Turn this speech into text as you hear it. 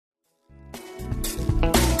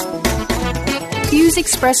views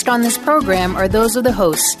expressed on this program are those of the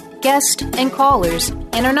hosts, guests, and callers,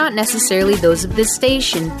 and are not necessarily those of this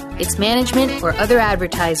station, its management, or other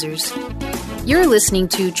advertisers. You're listening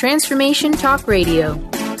to Transformation Talk Radio.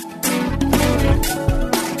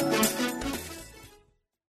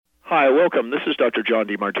 Hi, welcome. This is Dr. John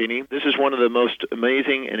DeMartini. This is one of the most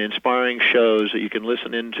amazing and inspiring shows that you can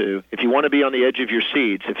listen into. If you want to be on the edge of your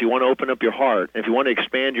seats, if you want to open up your heart, if you want to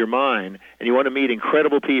expand your mind, and you want to meet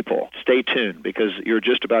incredible people, stay tuned because you're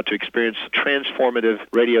just about to experience a transformative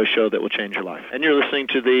radio show that will change your life. And you're listening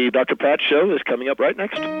to the Dr. Pat Show that's coming up right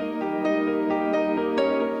next.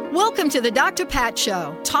 Welcome to the Dr. Pat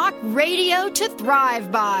Show. Talk radio to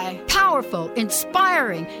thrive by. Powerful,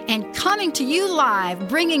 inspiring, and coming to you live,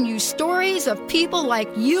 bringing you stories of people like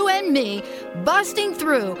you and me busting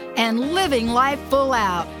through and living life full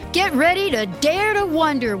out. Get ready to dare to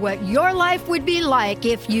wonder what your life would be like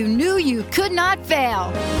if you knew you could not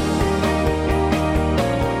fail.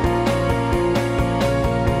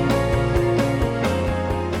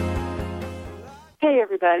 Hey,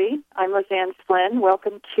 everybody. I'm Lizanne Flynn.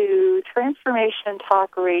 Welcome to Transformation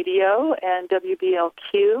Talk Radio and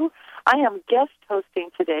WBLQ. I am guest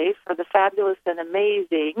hosting today for the fabulous and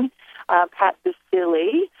amazing Pat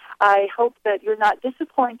Basile. I hope that you're not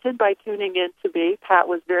disappointed by tuning in to me. Pat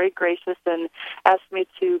was very gracious and asked me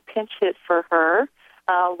to pinch hit for her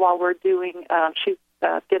while we're doing, she's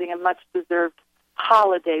getting a much-deserved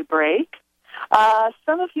holiday break.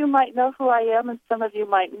 Some of you might know who I am, and some of you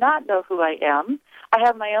might not know who I am. I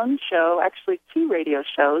have my own show, actually 2 radio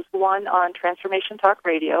shows, one on Transformation Talk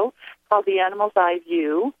Radio called The Animal's Eye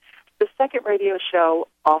View. The second radio show,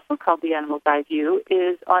 also called The Animal's Eye View,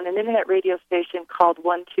 is on an internet radio station called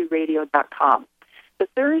 12radio.com. The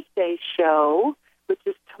Thursday show, which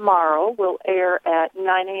is tomorrow, will air at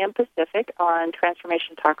 9 a.m. Pacific on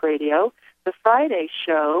Transformation Talk Radio. The Friday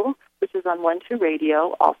show, which is on 12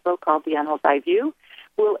 Radio, also called The Animal's Eye View,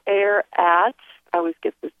 will air at, I always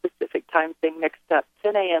get the specific time thing mixed up,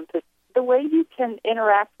 10 a.m. The way you can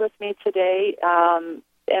interact with me today and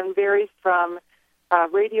varies from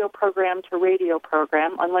radio program to radio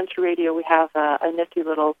program. On 12 Radio, we have a nifty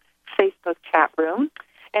little Facebook chat room.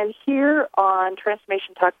 And here on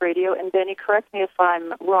Transformation Talk Radio, and Benny, correct me if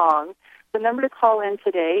I'm wrong, the number to call in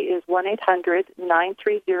today is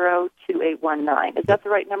 1-800-930-2819. Is that the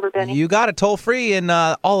right number, Benny? You got it, toll-free in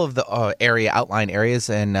all of the outlying areas,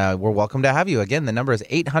 and we're welcome to have you. Again, the number is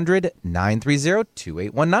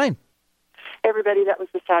 800-930-2819. Everybody, that was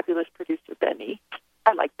the fabulous producer, Benny.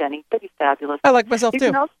 I like Benny, but he's fabulous. I like myself,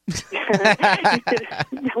 too.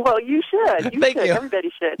 Well, you should. Thank you.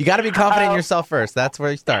 Everybody should. You got to be confident in yourself first. That's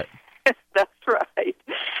where you start. That's right.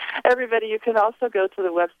 Everybody, you can also go to the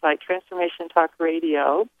website, Transformation Talk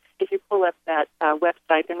Radio. If you pull up that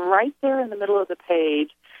website, and right there in the middle of the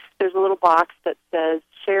page, there's a little box that says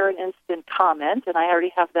share an instant comment, and I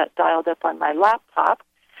already have that dialed up on my laptop.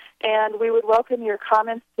 And we would welcome your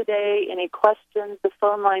comments today, any questions. The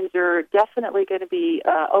phone lines are definitely going to be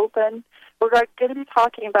open. We're going to be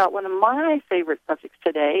talking about one of my favorite subjects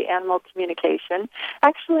today, animal communication.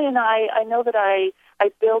 Actually, and I know that I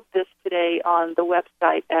built this today on the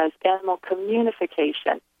website as animal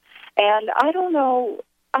communification. And I don't know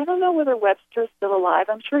whether Webster is still alive.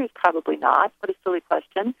 I'm sure he's probably not. What a silly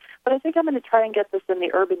question. But I think I'm going to try and get this in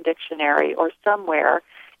the Urban Dictionary or somewhere.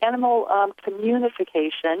 Animal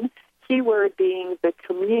communification, keyword being the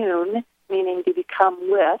commune, meaning to become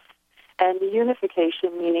with, and the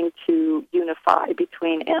unification, meaning to unify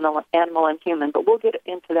between animal and human. But we'll get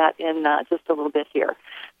into that in just a little bit here.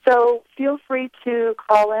 So feel free to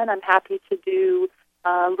call in. I'm happy to do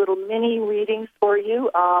little mini readings for you,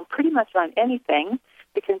 pretty much on anything.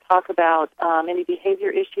 We can talk about any behavior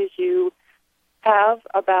issues you have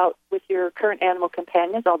about with your current animal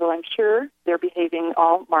companions, although I'm sure they're behaving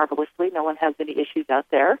all marvelously. No one has any issues out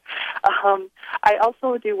there. I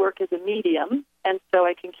also do work as a medium, and so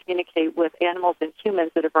I can communicate with animals and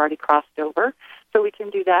humans that have already crossed over. So we can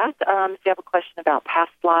do that. If you have a question about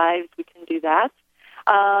past lives, we can do that.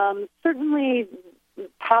 Certainly,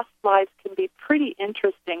 past lives can be pretty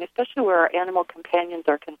interesting, especially where our animal companions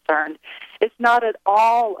are concerned. It's not at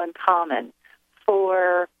all uncommon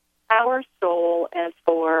for our soul and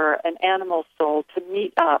for an animal soul to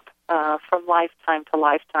meet up from lifetime to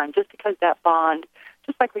lifetime, just because that bond,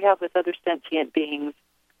 just like we have with other sentient beings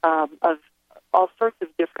of all sorts of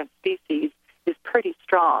different species, is pretty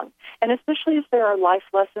strong. And especially if there are life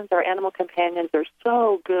lessons, our animal companions are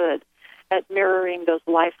so good at mirroring those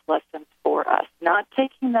life lessons for us, not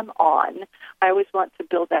taking them on. I always want to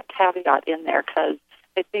build that caveat in there because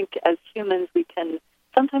I think as humans we can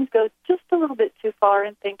sometimes go just a little bit too far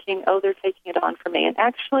in thinking, oh, they're taking it on for me. And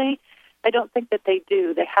actually, I don't think that they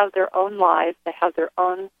do. They have their own lives. They have their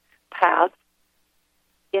own paths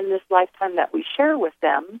in this lifetime that we share with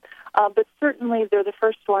them. But certainly they're the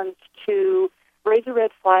first ones to raise a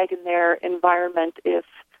red flag in their environment if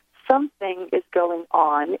something is going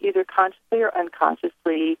on, either consciously or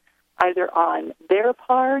unconsciously, either on their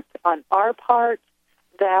part, on our part,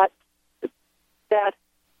 that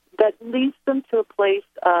leads them to a place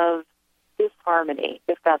of disharmony,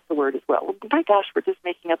 if that's the word as well. My gosh, we're just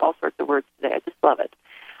making up all sorts of words today. I just love it.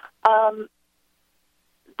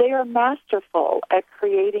 They are masterful at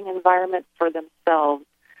creating environments for themselves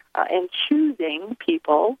and choosing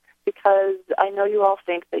people, because I know you all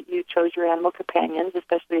think that you chose your animal companions,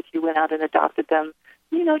 especially if you went out and adopted them,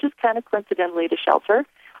 just kind of coincidentally to shelter.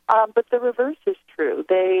 But the reverse is true.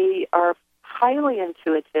 They are highly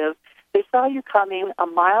intuitive. They saw you coming a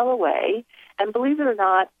mile away, and believe it or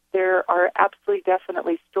not, there are absolutely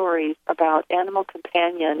definitely stories about animal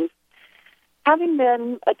companions having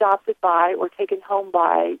been adopted by or taken home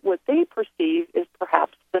by what they perceive is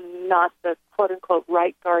perhaps not the quote-unquote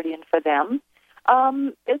right guardian for them.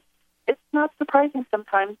 It's not surprising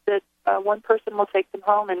sometimes that one person will take them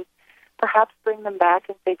home and perhaps bring them back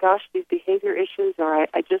and say, gosh, these behavior issues, or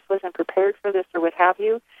I just wasn't prepared for this, or what have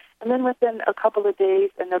you. And then within a couple of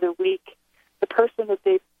days, another week, the person that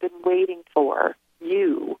they've been waiting for,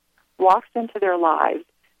 you, walks into their lives,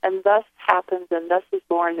 and thus happens, and thus is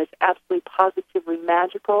born this absolutely positively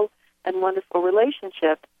magical and wonderful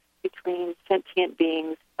relationship between sentient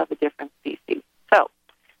beings of a different species. So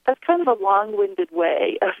that's kind of a long-winded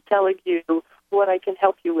way of telling you what I can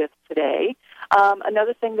help you with today.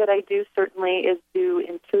 Another thing that I do certainly is do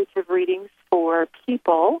intuitive readings for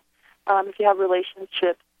people. If you have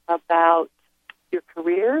relationships about your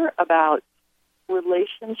career, about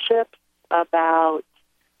relationships, about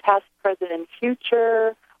past, present, and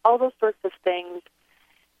future, all those sorts of things.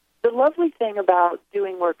 The lovely thing about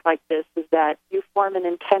doing work like this is that you form an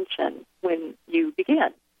intention when you begin.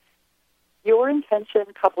 Your intention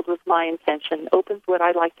coupled with my intention opens what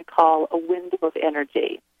I like to call a window of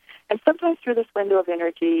energy. And sometimes through this window of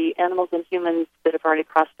energy, animals and humans that have already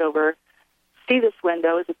crossed over see this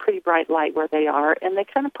window as a pretty bright light where they are, and they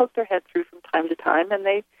kind of poke their head through from time to time, and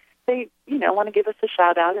they want to give us a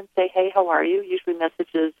shout out and say, hey, how are you? Usually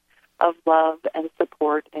messages of love and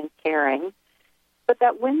support and caring. But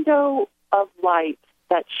that window of light,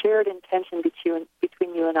 that shared intention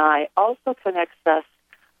between you and I, also connects us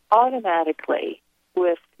automatically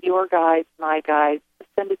with your guides, my guides,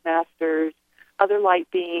 ascended masters, other light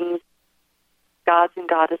beings, gods and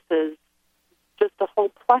goddesses, just a whole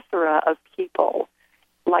plethora of people,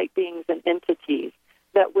 light beings and entities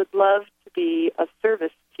that would love to be of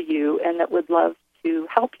service to you and that would love to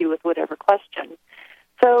help you with whatever question.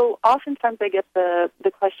 So oftentimes I get the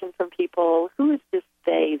question from people, who is this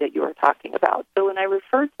they that you are talking about? So when I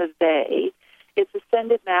refer to they, it's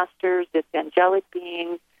ascended masters, it's angelic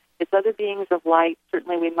beings, it's other beings of light.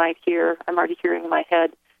 Certainly we might hear, I'm already hearing in my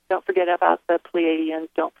head, don't forget about the Pleiadians,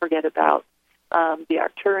 don't forget about the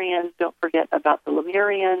Arcturians, don't forget about the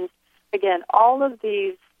Lemurians. Again, all of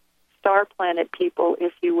these star planet people,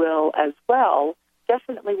 if you will, as well,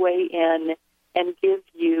 definitely weigh in and give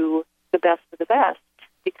you the best of the best,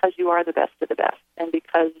 because you are the best of the best, and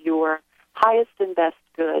because your highest and best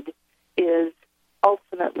good is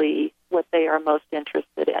ultimately what they are most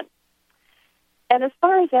interested in. And as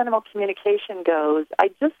far as animal communication goes,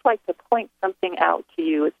 I'd just like to point something out to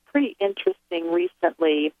you. It's pretty interesting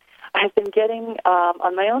recently. I've been getting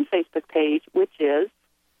on my own Facebook page, which is,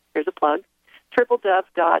 here's a plug,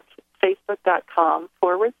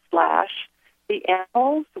 www.facebook.com/the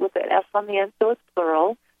animals with an S on the end, so it's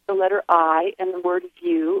plural, the letter I, and the word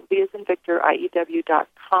view, V as in Victor,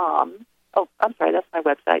 IEW.com. Oh, I'm sorry, that's my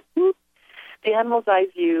website. The Animals I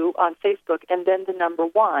View on Facebook, and then the number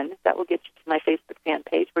 1. That will get you to my Facebook fan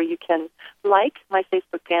page, where you can like my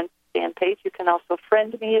Facebook fan page. You can also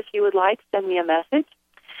friend me if you would like, send me a message.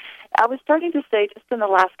 I was starting to say, just in the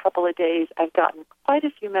last couple of days, I've gotten quite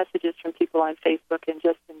a few messages from people on Facebook and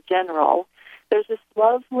just in general. There's this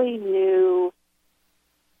lovely new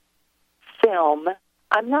film.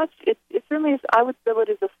 It certainly is, I would bill it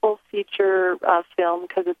as a full feature film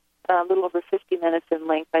because it's a little over 50 minutes in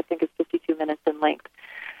length. I think it's 52 minutes in length.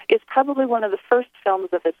 It's probably one of the first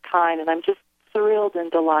films of its kind, and I'm just thrilled and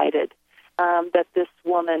delighted that this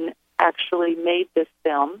woman actually made this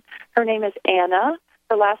film. Her name is Anna.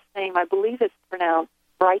 Her last name, I believe it's pronounced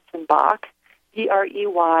Breitenbach,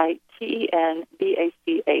 Breytenbach.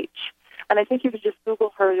 And I think if you just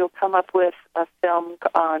Google her, you'll come up with a film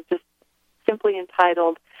just simply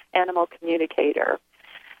entitled Animal Communicator.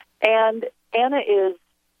 And Anna is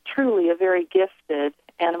truly a very gifted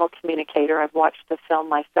animal communicator. I've watched the film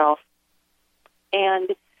myself. And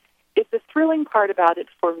the thrilling part about it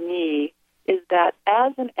for me is that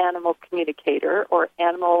as an animal communicator or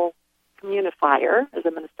animal communifier, as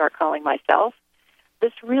I'm going to start calling myself,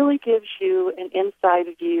 this really gives you an inside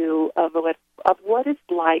view of what it's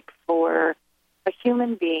like for a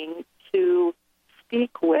human being to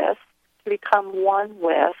speak with, to become one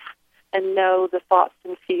with, and know the thoughts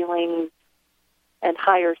and feelings and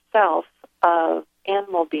higher self of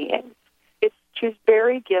animal beings. She's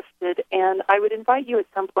very gifted, and I would invite you at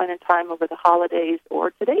some point in time over the holidays or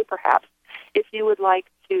today perhaps, if you would like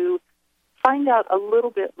to find out a little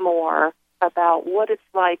bit more about what it's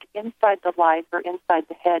like inside the life, or inside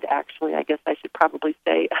the head, actually, I guess I should probably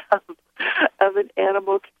say, of an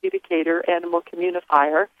animal communicator, animal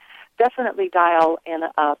communifier. Definitely dial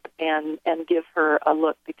Anna up and give her a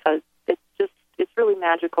look, because it's really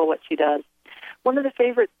magical what she does. One of the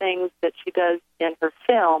favorite things that she does in her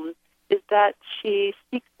film is that she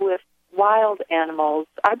speaks with wild animals,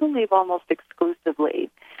 I believe almost exclusively.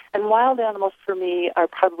 And wild animals for me are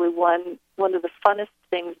probably one of the funnest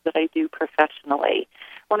things that I do professionally.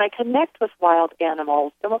 When I connect with wild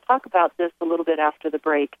animals, and we'll talk about this a little bit after the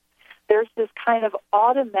break, there's this kind of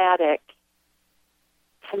automatic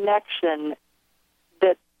connection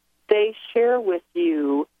that they share with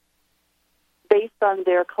you based on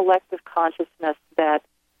their collective consciousness that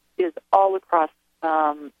is all across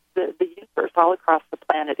the universe, all across the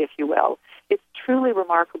planet, if you will. It's truly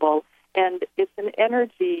remarkable, and it's an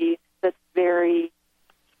energy that's very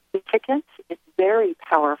significant. It's very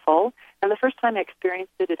powerful. And the first time I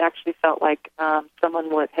experienced it, it actually felt like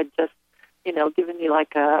someone had just, given me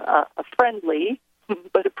like a friendly,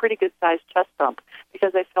 but a pretty good-sized chest bump,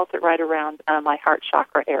 because I felt it right around my heart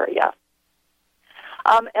chakra area.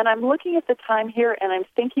 And I'm looking at the time here, and I'm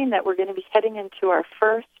thinking that we're going to be heading into our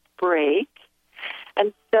first break.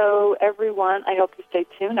 And so, everyone, I hope you stay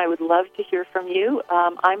tuned. I would love to hear from you.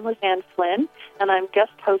 I'm Lizanne Flynn, and I'm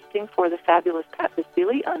guest hosting for the fabulous Pat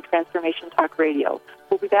Basili on Transformation Talk Radio.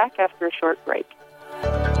 We'll be back after a short break.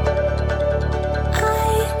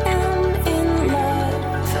 I am in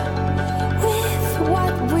love with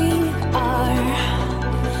what we are,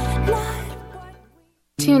 not what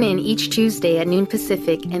we... Tune in each Tuesday at noon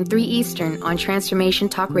Pacific and 3 Eastern on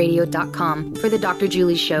TransformationTalkRadio.com for the Dr.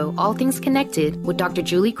 Julie Show, All Things Connected with Dr.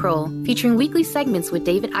 Julie Kroll, featuring weekly segments with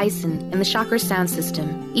David Eisen and the Chakra Sound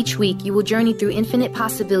System. Each week, you will journey through infinite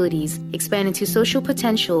possibilities, expand into social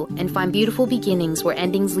potential, and find beautiful beginnings where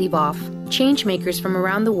endings leave off. Changemakers from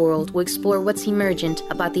around the world will explore what's emergent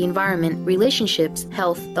about the environment, relationships,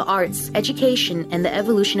 health, the arts, education, and the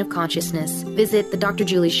evolution of consciousness. Visit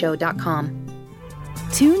thedrjulieshow.com.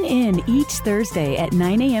 Tune in each Thursday at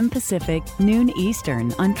 9 a.m. Pacific, noon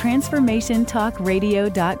Eastern on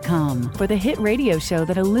TransformationTalkRadio.com for the hit radio show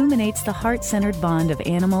that illuminates the heart-centered bond of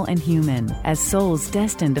animal and human as souls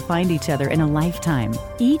destined to find each other in a lifetime.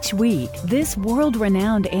 Each week, this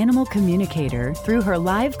world-renowned animal communicator, through her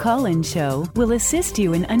live call-in show, will assist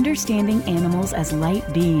you in understanding animals as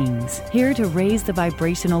light beings, here to raise the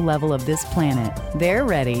vibrational level of this planet. They're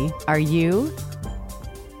ready. Are you?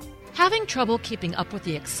 Having trouble keeping up with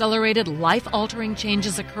the accelerated, life-altering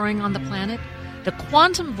changes occurring on the planet? The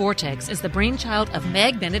quantum vortex is the brainchild of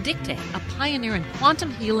Meg Benedicte, a pioneer in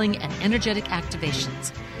quantum healing and energetic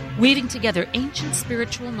activations. Weaving together ancient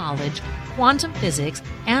spiritual knowledge, quantum physics,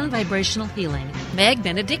 and vibrational healing, Meg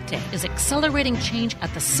Benedicte is accelerating change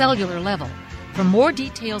at the cellular level. For more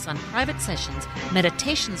details on private sessions,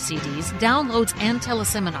 meditation CDs, downloads, and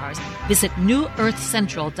teleseminars, visit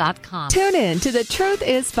newearthcentral.com. Tune in to The Truth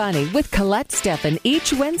is Funny with Colette Steffen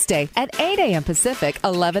each Wednesday at 8 a.m. Pacific,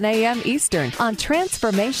 11 a.m. Eastern on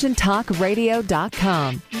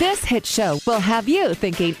TransformationTalkRadio.com. This hit show will have you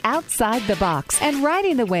thinking outside the box and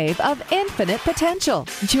riding the wave of infinite potential.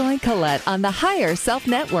 Join Colette on the Higher Self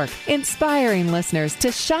Network, inspiring listeners to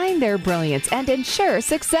shine their brilliance and ensure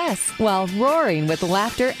success while roaring with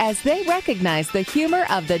laughter as they recognize the humor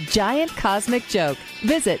of the giant cosmic joke.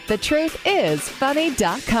 Visit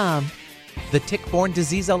thetruthisfunny.com. The Tick-Borne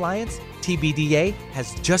Disease Alliance, TBDA,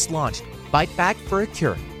 has just launched Bite Back for a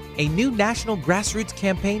Cure, a new national grassroots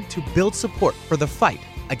campaign to build support for the fight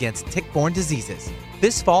against tick-borne diseases.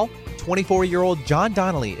 This fall, 24-year-old John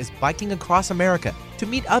Donnelly is biking across America to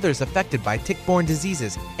meet others affected by tick-borne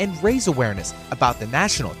diseases and raise awareness about the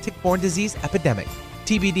national tick-borne disease epidemic.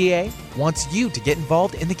 TBDA wants you to get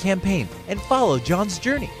involved in the campaign and follow John's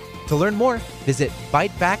journey. To learn more, visit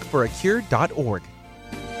bitebackforacure.org.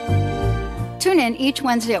 Tune in each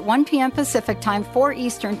Wednesday at 1 p.m. Pacific Time, 4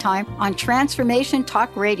 Eastern Time on Transformation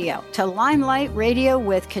Talk Radio to Limelight Radio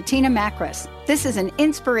with Katina Makris. This is an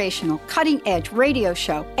inspirational, cutting-edge radio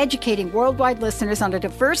show educating worldwide listeners on a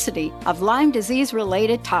diversity of Lyme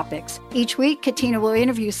disease-related topics. Each week, Katina will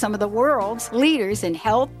interview some of the world's leaders in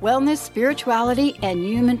health, wellness, spirituality, and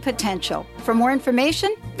human potential. For more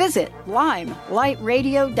information, visit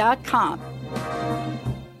limelightradio.com.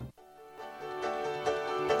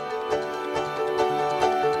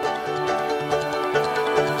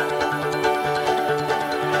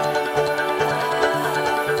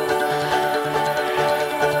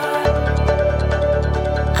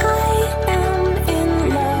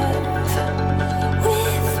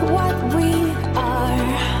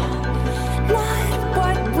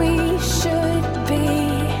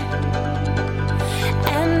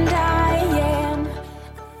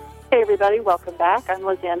 Everybody, welcome back. I'm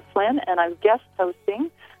Lizanne Flynn, and I'm guest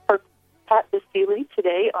hosting for Pat Bassili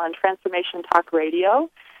today on Transformation Talk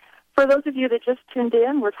Radio. For those of you that just tuned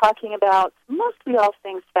in, we're talking about mostly all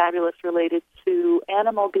things fabulous related to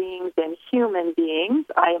animal beings and human beings.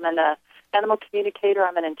 I am an animal communicator.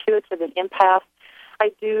 I'm an intuitive and empath.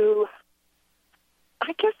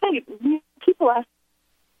 People ask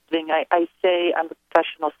me, I say I'm a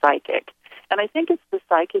professional psychic. And I think it's the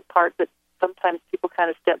psychic part that sometimes people kind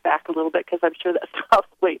of step back a little bit because I'm sure that's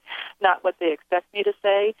probably not what they expect me to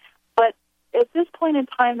say. But at this point in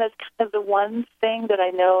time, that's kind of the one thing that I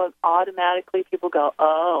know automatically people go,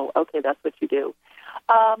 oh, okay, that's what you do.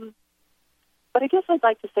 But I guess I'd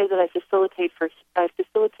like to say that I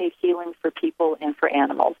facilitate healing for people and for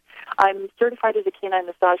animals. I'm certified as a canine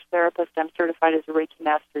massage therapist. I'm certified as a Reiki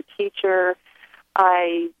master teacher.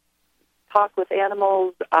 I talk with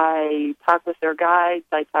animals, I talk with their guides,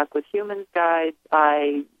 I talk with humans' guides,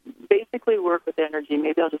 I basically work with energy.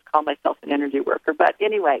 Maybe I'll just call myself an energy worker. But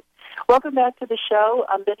anyway, welcome back to the show.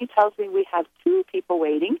 Benny tells me we have two people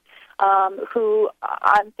waiting who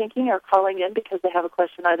I'm thinking are calling in because they have a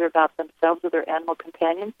question either about themselves or their animal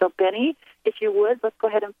companion. So, Benny, if you would, let's go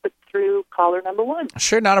ahead and put through caller number one.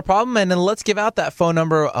 Sure, not a problem. And then let's give out that phone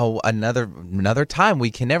number another time. We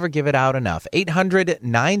can never give it out enough.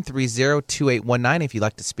 800-930-2819. If you'd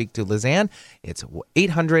like to speak to Lizanne, it's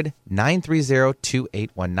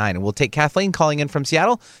 800-930-2819. And we'll take Kathleen calling in from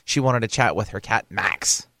Seattle. She wanted to chat with her cat,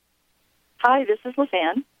 Max. Hi, this is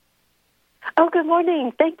Lizanne. Oh, good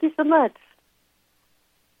morning. Thank you so much.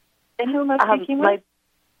 And who am I speaking with?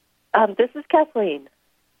 This is Kathleen.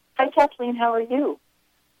 Hi, Kathleen. How are you?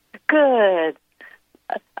 Good.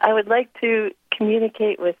 I would like to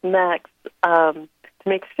communicate with Max to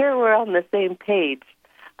make sure we're on the same page.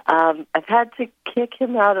 I've had to kick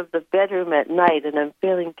him out of the bedroom at night, and I'm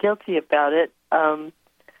feeling guilty about it. I'm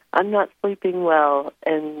not sleeping well,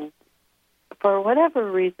 and for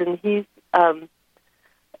whatever reason, he's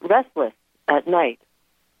restless at night.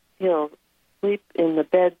 He'll sleep in the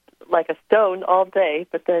bed like a stone all day,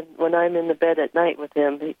 but then when I'm in the bed at night with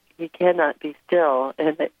him, he cannot be still.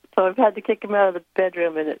 And so I've had to kick him out of the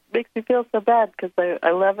bedroom, and it makes me feel so bad because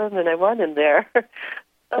I love him and I want him there.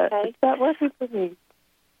 Okay. It's not working for me.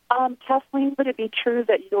 Kathleen, would it be true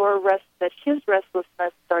that that his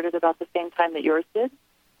restlessness started about the same time that yours did?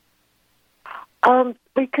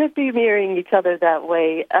 We could be mirroring each other that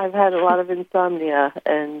way. I've had a lot of insomnia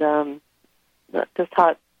and just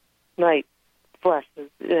hot night flushes,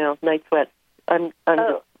 night sweats. I'm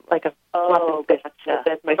just like a flopping fish in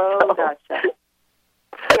bed myself. Oh, gotcha.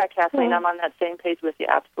 Yeah, Kathleen, I'm on that same page with you,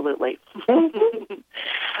 absolutely.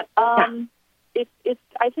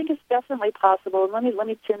 I think it's definitely possible. Let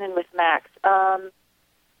me tune in with Max.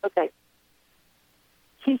 Okay.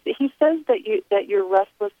 He says that your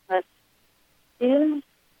restlessness is,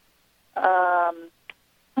 how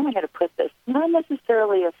am I going to put this? Not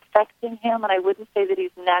necessarily affecting him, and I wouldn't say that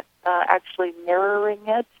he's not actually mirroring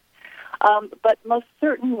it. But most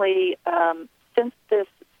certainly, since this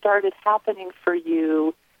started happening for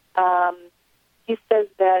you, he says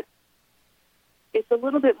that it's a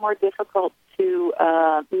little bit more difficult to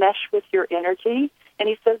mesh with your energy. And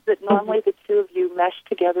he says that normally the two of you mesh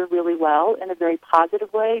together really well in a very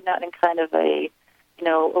positive way, not in kind of a,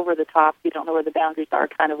 over the top, you don't know where the boundaries are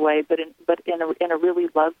kind of way, but in a really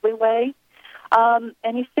lovely way.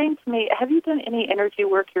 And he's saying to me, have you done any energy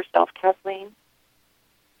work yourself, Kathleen?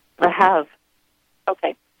 I have.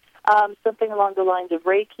 Okay. Something along the lines of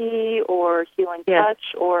Reiki or healing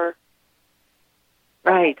touch or...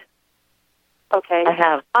 Right. Okay. I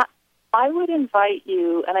have. I would invite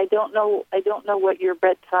you, and I don't know what your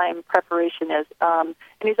bedtime preparation is. And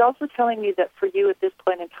he's also telling me that for you at this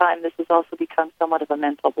point in time, this has also become somewhat of a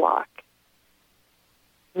mental block.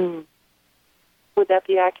 Mm. Would that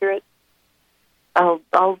be accurate?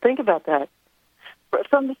 I'll think about that.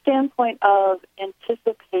 From the standpoint of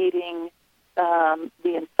anticipating the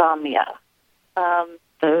insomnia.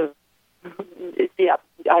 Yeah,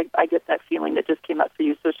 I get that feeling that just came up for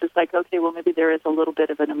you. So it's just like, okay, well, maybe there is a little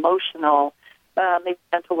bit of an emotional, maybe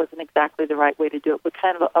mental wasn't exactly the right way to do it, but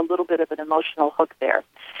kind of a little bit of an emotional hook there.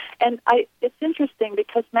 And it's interesting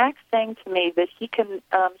because Mac's saying to me that he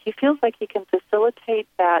feels like he can facilitate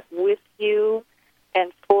that with you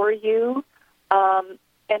and for you.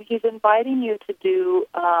 And he's inviting you to do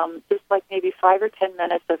just like maybe 5 or 10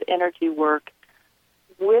 minutes of energy work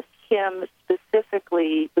with him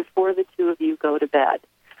specifically before the two of you go to bed.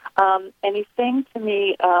 And he's saying to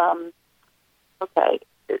me, okay,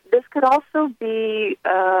 this could also be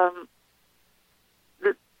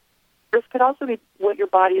what your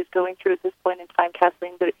body is going through at this point in time,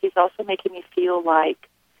 Kathleen, but he's also making me feel like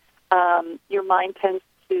your mind tends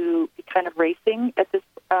to be kind of racing at this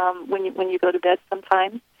when you go to bed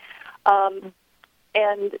sometimes.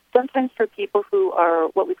 And sometimes for people who are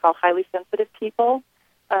what we call highly sensitive people,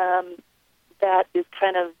 that is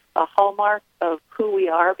kind of a hallmark of who we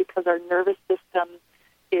are because our nervous system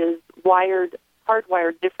is hardwired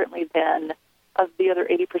differently than of the other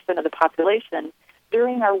 80% of the population.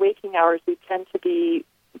 During our waking hours, we tend to be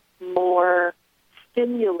more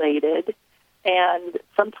stimulated, and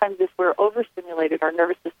sometimes if we're overstimulated, our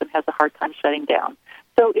nervous system has a hard time shutting down.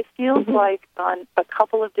 So it feels like on a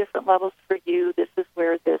couple of different levels for you, this is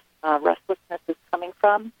where this restlessness is coming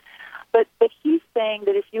from. But he's saying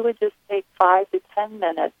that if you would just take 5 to 10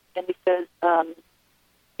 minutes, and he says,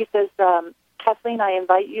 Kathleen, I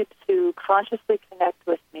invite you to consciously connect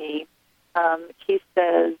with me. He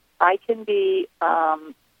says, I can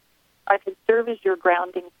serve as your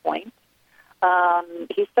grounding point.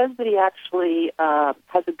 He says that he actually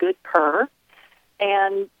has a good purr,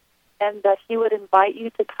 and that he would invite you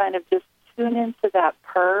to kind of just tune into that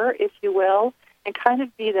purr, if you will, and kind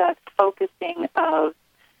of be that focusing of,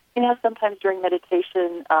 sometimes during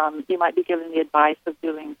meditation, you might be given the advice of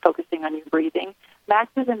focusing on your breathing.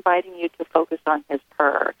 Max is inviting you to focus on his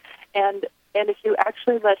purr. And if you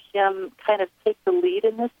actually let him kind of take the lead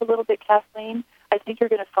in this a little bit, Kathleen, I think you're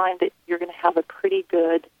going to find that you're going to have a pretty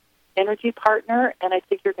good energy partner, and I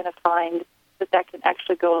think you're going to find that can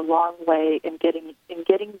actually go a long way in getting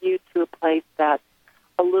you to a place that's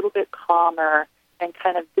a little bit calmer and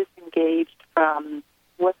kind of disengaged from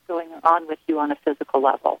what's going on with you on a physical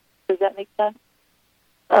level. Does that make sense?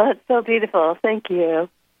 Oh, it's so beautiful. Thank you.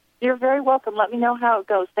 You're very welcome. Let me know how it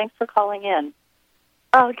goes. Thanks for calling in.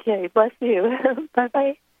 Okay, bless you.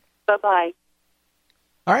 Bye-bye. Bye-bye.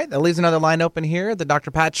 All right, that leaves another line open here. The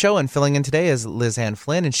Dr. Pat Show, and filling in today is Lizanne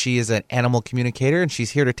Flynn, and she is an animal communicator, and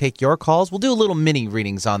she's here to take your calls. We'll do a little mini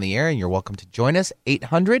readings on the air, and you're welcome to join us.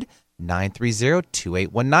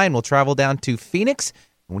 800-930-2819. We'll travel down to Phoenix,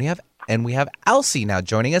 and we have Elsie now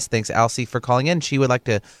joining us. Thanks, Elsie, for calling in. She would like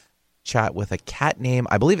to chat with a cat named,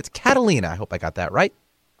 I believe it's Catalina. I hope I got that right.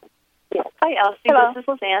 Yes. Hi, Elsie. Hello. This is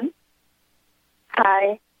Lizanne.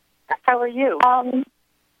 Hi. How are you?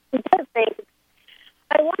 Good, thanks.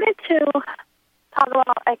 I wanted to talk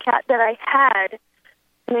about a cat that I had.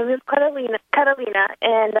 Her name is Catalina,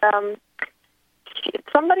 and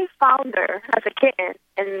somebody found her as a kitten,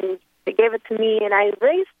 and they gave it to me, and I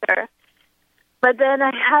raised her. But then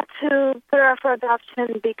I had to put her up for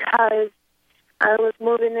adoption because I was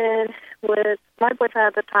moving in with my boyfriend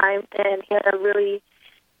at the time, and he had a really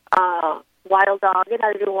wild dog, and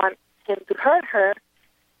I didn't want him to hurt her.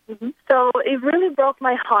 Mm-hmm. So it really broke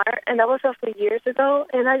my heart, and that was a few years ago,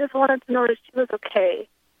 and I just wanted to know if she was okay.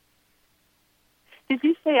 Did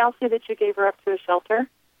you say, Elsie, that you gave her up to a shelter?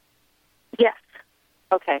 Yes.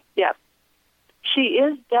 Okay, yeah. She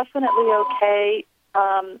is definitely okay.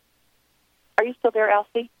 Are you still there,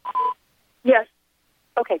 Elsie? Yes.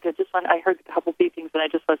 Okay, good. I heard a couple beepings, and I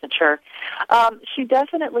just wasn't sure. She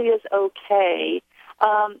definitely is okay.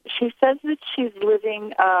 She says that she's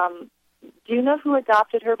living... do you know who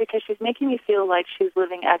adopted her? Because she's making me feel like she's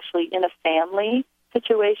living actually in a family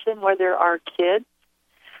situation where there are kids.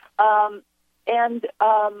 And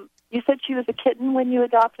you said she was a kitten when you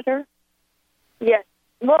adopted her? Yes.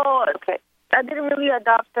 Well, okay. I didn't really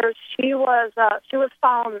adopt her. She was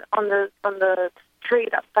found on the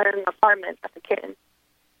street outside an apartment as a kitten.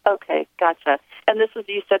 Okay, gotcha. And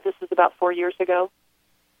you said this was about 4 years ago?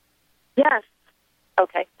 Yes.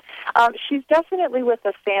 Okay. She's definitely with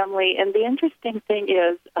a family, and the interesting thing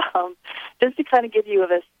is, just to kind of give you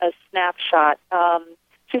a snapshot,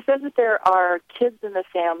 she says that there are kids in the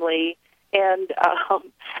family, and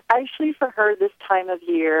actually for her this time of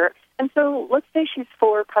year, and so let's say she's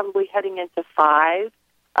 4, probably heading into 5,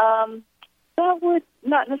 that would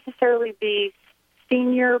not necessarily be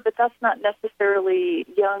senior, but that's not necessarily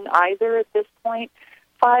young either at this point.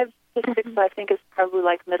 5 to 6, I think, is probably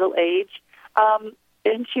like middle age.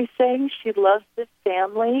 And she's saying she loves this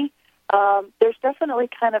family. There's definitely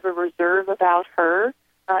kind of a reserve about her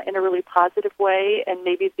in a really positive way, and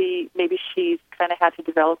maybe she's kind of had to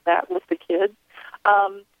develop that with the kids.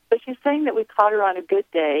 But she's saying that we caught her on a good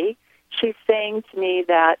day. She's saying to me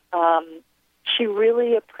that she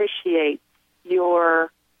really appreciates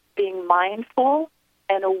your being mindful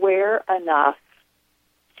and aware enough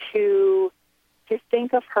to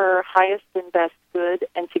think of her highest and best good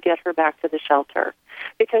and to get her back to the shelter.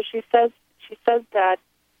 Because she says that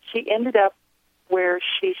she ended up where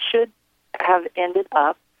she should have ended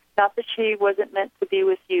up. Not that she wasn't meant to be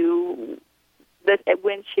with you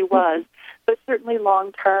when she was, but certainly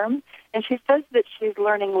long term. And she says that she's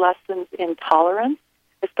learning lessons in tolerance,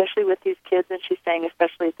 especially with these kids, and she's saying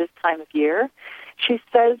especially at this time of year. She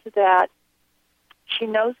says that she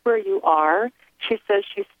knows where you are. She says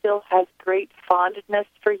she still has great fondness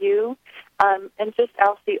for you. And just,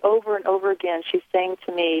 Elsie, over and over again, she's saying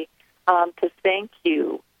to me to thank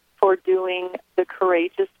you for doing the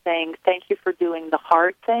courageous thing. Thank you for doing the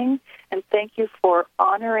hard thing. And thank you for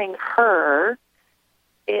honoring her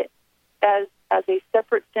as a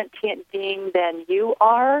separate sentient being than you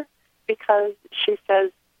are, because she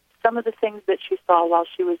says some of the things that she saw while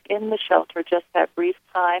she was in the shelter, just that brief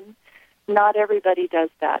time, not everybody does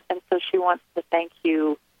that. And so she wants to thank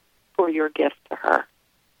you for your gift to her.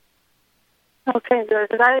 Okay, good.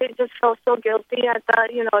 Because I just felt so guilty. I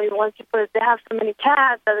thought, once you they have so many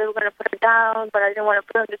cats that they were going to put her down, but I didn't want to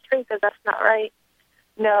put her on the street because that's not right.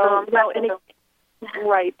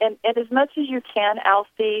 Right. And as much as you can,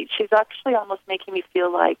 Alfie, she's actually almost making me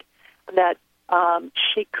feel like that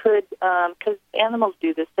she could, because animals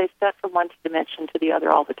do this, they step from one dimension to the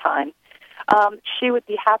other all the time. She would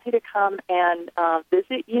be happy to come and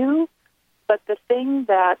visit you, but the thing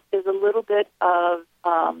that is a little bit of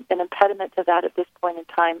an impediment to that at this point in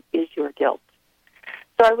time is your guilt.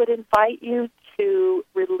 So I would invite you to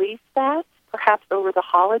release that, perhaps over the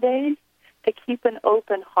holidays, to keep an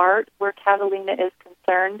open heart where Catalina is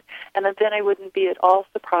concerned, and then I wouldn't be at all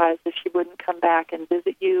surprised if she wouldn't come back and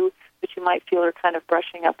visit you, but you might feel her kind of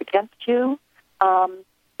brushing up against you.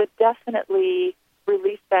 But definitely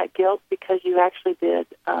release that guilt because you actually did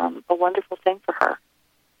a wonderful thing for her.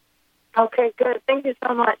 Okay, good. Thank you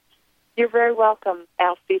so much. You're very welcome,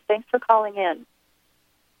 Alfie. Thanks for calling in.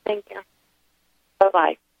 Thank you.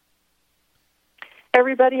 Bye-bye.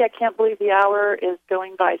 Everybody, I can't believe the hour is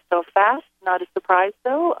going by so fast. Not a surprise,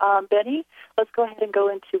 though. Benny, let's go ahead and go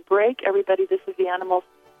into break. Everybody, this is the Animals.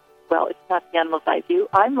 Well, it's not the Animals Eye View.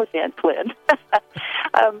 I'm Lizanne Flynn.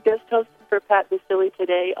 Guest host for Pat Vasily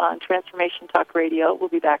today on Transformation Talk Radio. We'll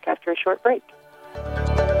be back after a short break.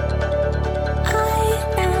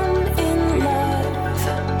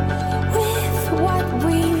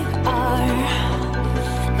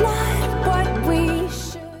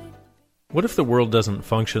 What if the world doesn't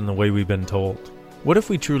function the way we've been told? What if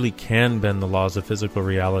we truly can bend the laws of physical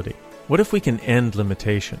reality? What if we can end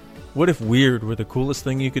limitation? What if weird were the coolest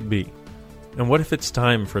thing you could be? And what if it's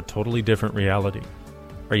time for a totally different reality?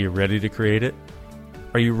 Are you ready to create it?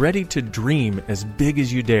 Are you ready to dream as big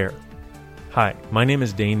as you dare? Hi, my name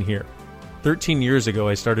is Dane here. 13 years ago,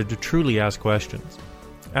 I started to truly ask questions.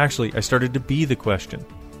 Actually, I started to be the question,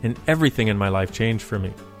 and everything in my life changed for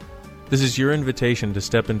me. This is your invitation to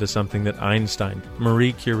step into something that Einstein,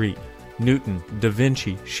 Marie Curie, Newton, Da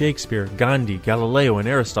Vinci, Shakespeare, Gandhi, Galileo, and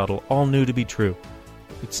Aristotle all knew to be true.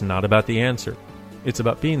 It's not about the answer. It's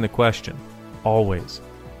about being the question. Always.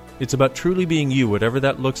 It's about truly being you, whatever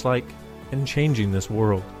that looks like, and changing this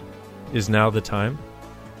world. Is now the time?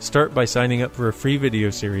 Start by signing up for a free video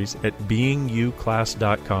series at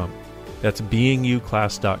beingyouclass.com. That's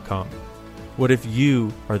beingyouclass.com. What if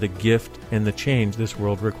you are the gift and the change this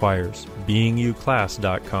world requires?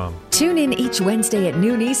 beingyouclass.com. Tune in each Wednesday at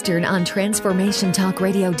noon Eastern on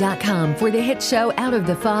TransformationTalkRadio.com for the hit show Out of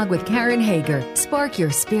the Fog with Karen Hager. Spark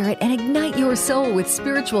your spirit and ignite your soul with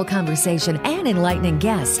spiritual conversation and enlightening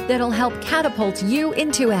guests that'll help catapult you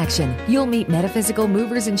into action. You'll meet metaphysical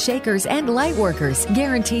movers and shakers and light workers,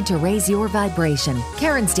 guaranteed to raise your vibration.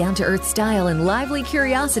 Karen's down-to-earth style and lively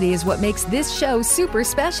curiosity is what makes this show super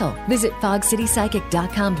special. Visit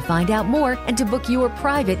FogCityPsychic.com to find out more and to book your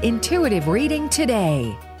private intuitive reading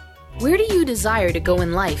today. Where do you desire to go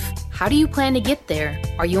in life? How do you plan to get there?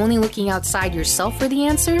 Are you only looking outside yourself for the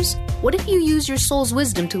answers? What if you use your soul's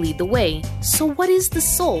wisdom to lead the way? So what is the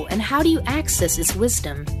soul and how do you access its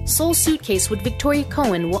wisdom? Soul Suitcase with Victoria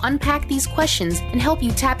Cohen will unpack these questions and help you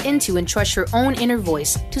tap into and trust your own inner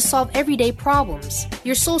voice to solve everyday problems.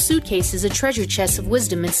 Your Soul Suitcase is a treasure chest of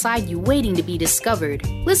wisdom inside you waiting to be discovered.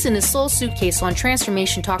 Listen to Soul Suitcase on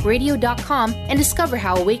TransformationTalkRadio.com and discover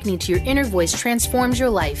how awakening to your inner voice transforms your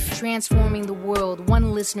life. Transforming the world,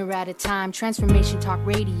 one listener at a time. Transformation Talk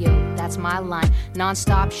Radio, that's my line.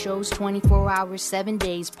 Non-stop shows, 24 hours, 7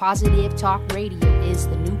 days. Positive Talk Radio is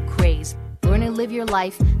the new craze. Learn and live your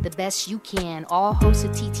life the best you can. All hosts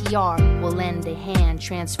of TTR will lend a hand.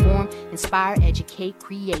 Transform, inspire, educate,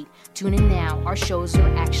 create. Tune in now. Our shows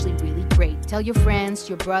are actually really great. Tell your friends,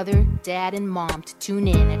 your brother, dad, and mom to tune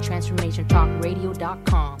in at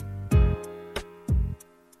TransformationTalkRadio.com.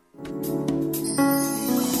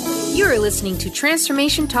 You are listening to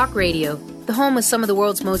Transformation Talk Radio, the home of some of the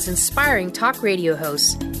world's most inspiring talk radio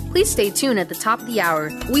hosts. Please stay tuned at the top of the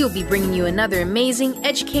hour. We will be bringing you another amazing,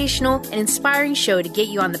 educational, and inspiring show to get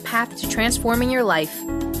you on the path to transforming your life.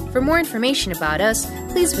 For more information about us,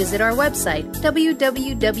 please visit our website,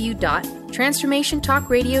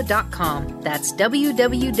 www.transformationtalkradio.com. That's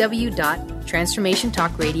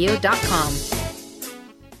www.transformationtalkradio.com.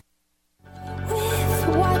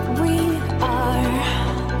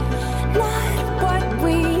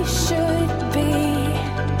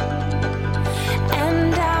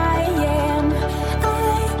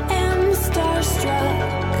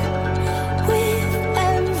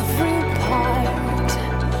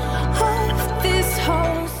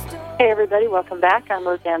 Hey everybody, welcome back. I'm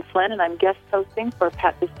Lizanne Flynn, and I'm guest hosting for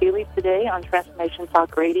Pat Basili today on Transformation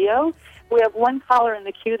Talk Radio. We have one caller in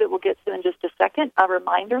the queue that we'll get to in just a second. A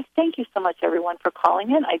reminder, thank you so much everyone for calling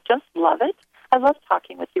in. I just love it. I love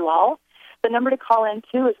talking with you all. The number to call in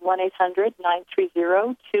to is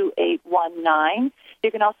 1-800-930-2819.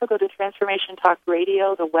 You can also go to Transformation Talk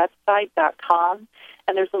Radio, the website.com,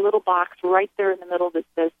 and there's a little box right there in the middle that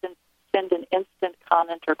says send an instant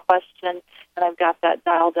comment or question, and I've got that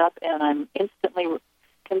dialed up, and I'm continually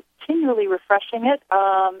refreshing it,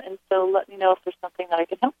 and so let me know if there's something that I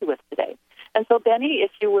can help you with today. And so, Benny,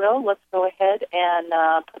 if you will, let's go ahead and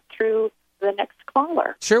put through the next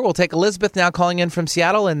caller. Sure, we'll take Elizabeth now calling in from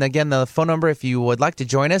Seattle, and again, the phone number, if you would like to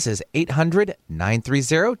join us, is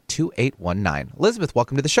 800-930-2819. Elizabeth,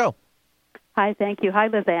 welcome to the show. Hi, thank you. Hi,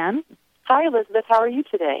 Lizanne. Hi, Elizabeth. How are you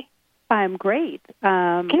today? I'm great. Good.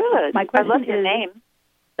 My question I love your name.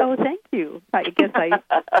 Oh, thank you. I guess I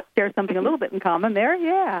share something a little bit in common there.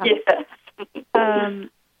 Yeah. Yes.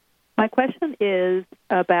 My question is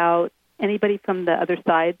about anybody from the other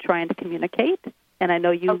side trying to communicate, and I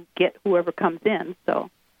know you get whoever comes in. So.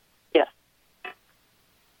 Yes.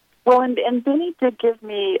 Well, and Benny did give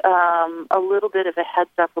me a little bit of a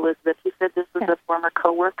heads up, Elizabeth. He said this was a former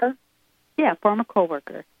coworker. Yeah, former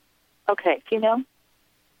coworker. Okay. Female?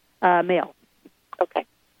 Male. Okay.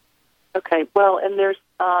 Okay. Well, and there's,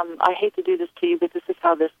 I hate to do this to you, but this is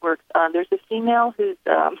how this works. There's a female who's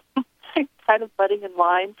kind of butting in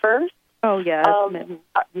line first. Oh, yeah.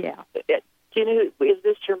 Yeah. Do you know, is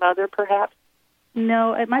this your mother, perhaps?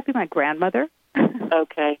 No, it might be my grandmother.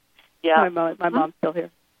 Okay. Yeah. My mom's still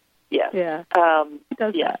here. Yes. Yeah. She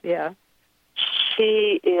does that, yeah.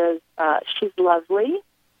 She is, she's lovely,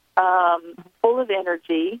 full of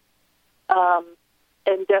energy,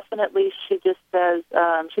 and definitely she just says,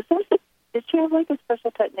 did she have like a special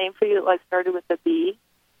pet name for you that like started with a B?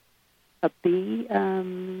 A B? I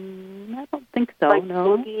don't think so, like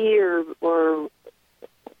no. Boogie or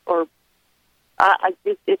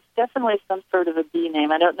it's definitely some sort of a B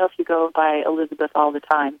name. I don't know if you go by Elizabeth all the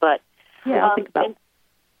time, but yeah, I'll think about it.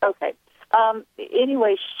 Okay.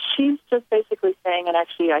 Anyway, she's just basically saying, and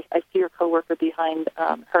actually I see her coworker behind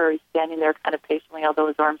her. He's standing there kind of patiently, although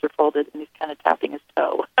his arms are folded, and he's kind of tapping his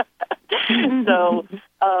toe. So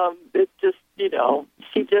it's just,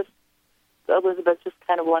 Elizabeth just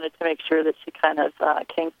kind of wanted to make sure that she kind of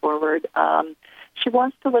came forward. She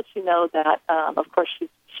wants to let you know that, of course, she's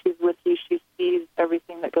with you. She sees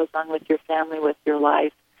everything that goes on with your family, with your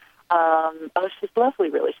life. She's lovely,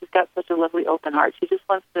 really. She's got such a lovely open heart. She just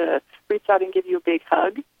wants to reach out and give you a big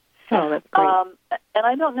hug. Oh, that's great. And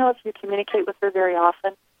I don't know if you communicate with her very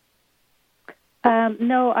often.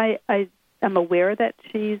 No, I am aware that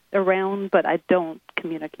she's around, but I don't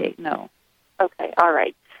communicate, no. Okay, all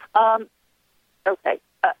right. Okay,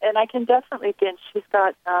 and I can definitely, again, she's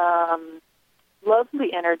got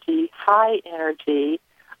lovely energy, high energy.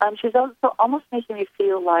 She's also almost making me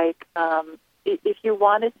feel like if you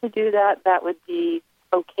wanted to do that, that would be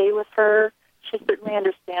okay with her. She certainly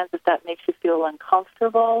understands that makes you feel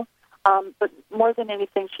uncomfortable. But more than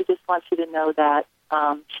anything, she just wants you to know that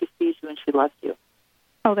she sees you and she loves you.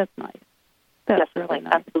 Oh, that's nice. That's Definitely, really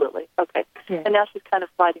nice. absolutely. Okay. Yeah. And now she's kind of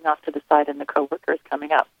sliding off to the side, and the coworker is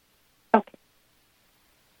coming up. Okay.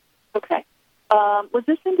 Okay. Was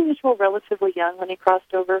this individual relatively young when he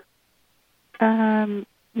crossed over?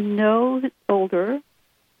 No, it's older,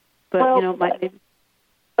 but Well, maybe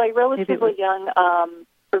like relatively young.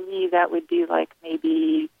 For me, that would be like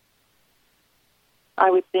maybe, I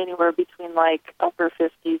would say anywhere between like upper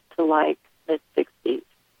 50s to like mid 60s.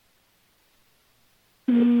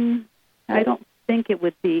 I don't think it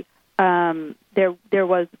would be. There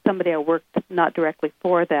was somebody I worked not directly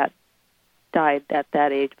for that died at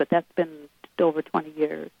that age, but that's been over 20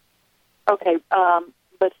 years. Okay,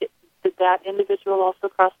 but did that individual also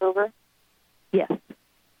cross over? Yes.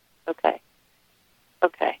 Okay.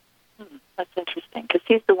 That's interesting, because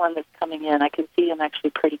he's the one that's coming in. I can see him actually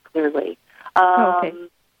pretty clearly. Okay.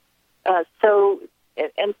 So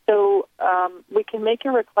we can make a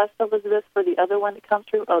request, Elizabeth, for the other one to come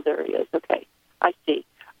through. Oh, there he is. Okay, I see.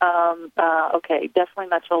 Okay, definitely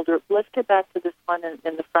much older. Let's get back to this one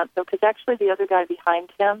in the front, though, because actually the other guy behind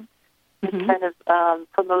him is kind of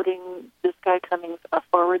promoting this guy coming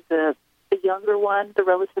forward, the younger one, the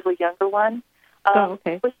relatively younger one.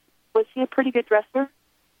 Okay. Was he a pretty good dresser?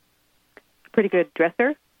 Pretty good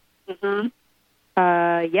dresser? Mm-hmm.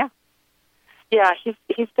 Yeah. Yeah,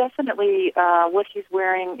 he's definitely, what he's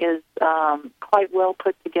wearing is quite well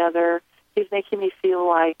put together. He's making me feel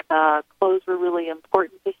like clothes were really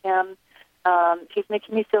important to him. He's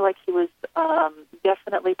making me feel like he was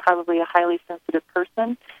definitely probably a highly sensitive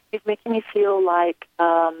person. He's making me feel like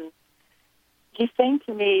he's saying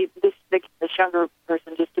to me, this younger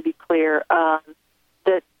person, just to be clear,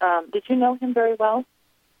 that did you know him very well?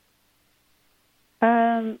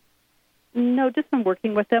 No, just from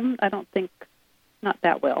working with him. I don't think, not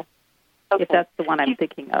that well. Okay. If that's the one I'm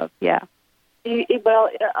thinking of, yeah.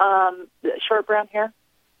 Short brown hair?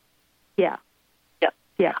 Yeah. Yeah.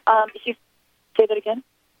 Yeah. Say that again?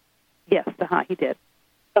 Yes, he did.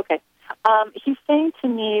 Okay. He's saying to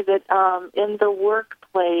me that in the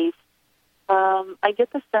workplace, I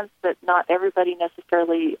get the sense that not everybody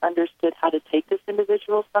necessarily understood how to take this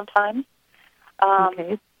individual sometimes.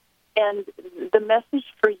 Okay. And the message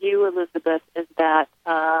for you, Elizabeth, is that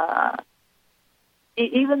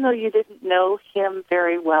even though you didn't know him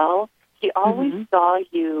very well, he always saw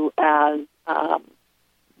you as a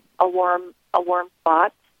warm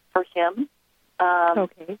spot for him.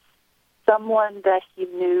 Okay. Someone that he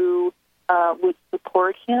knew would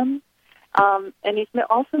support him. And he's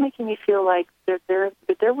also making me feel like that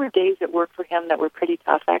there were days at work for him that were pretty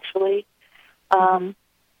tough, actually. And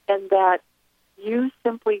that you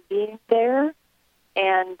simply being there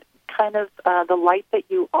and kind of the light that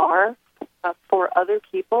you are for other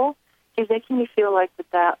people, he's making me feel like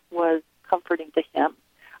that was comforting to him.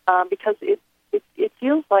 Because it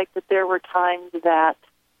feels like that there were times that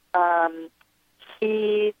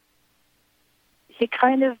he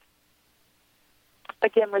kind of,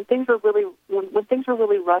 again, when things were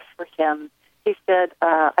really rough for him, he said,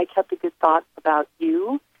 I kept a good thought about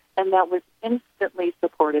you, and that was instantly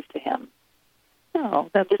supportive to him. Oh,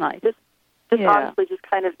 that's nice. Just honestly, just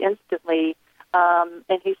kind of instantly.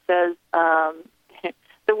 And he says,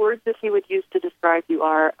 the words that he would use to describe you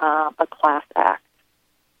are a class act.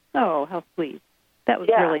 Oh, how sweet. That was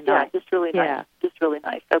really nice. Yeah, just really nice. Just really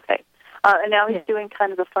nice. Okay. And now he's doing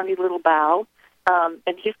kind of a funny little bow,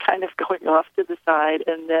 and he's kind of going off to the side,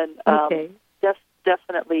 and then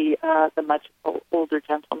definitely the much older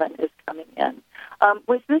gentleman is coming in.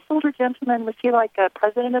 Was this older gentleman, was he like a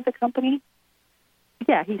president of the company?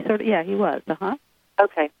 Yeah, he was.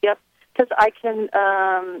 Okay, yep. Because I can,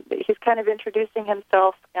 he's kind of introducing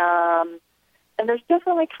himself, and there's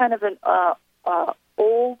definitely kind of an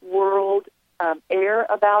old world air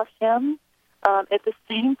about him. At the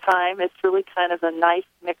same time, it's really kind of a nice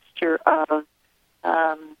mixture of,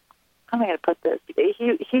 how am I going to put this?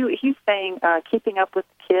 He's saying keeping up with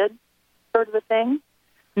the kids, sort of a thing.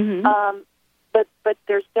 But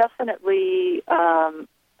there's definitely,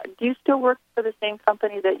 do you still work for the same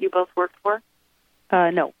company that you both worked for?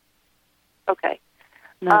 No. Okay.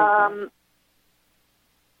 No.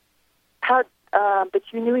 But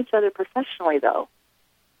you knew each other professionally, though.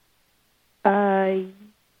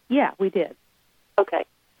 Yeah, we did. Okay.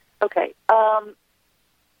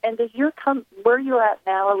 And does where you're at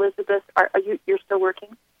now, Elizabeth? You're still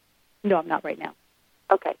working? No, I'm not right now.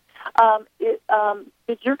 Okay.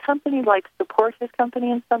 Did your company support his company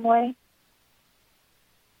in some way?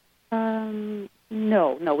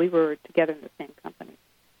 No, we were together in the same company.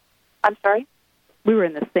 I'm sorry? We were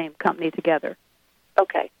in the same company together.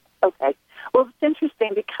 Okay. Well, it's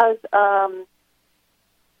interesting because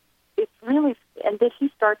it's really. And did he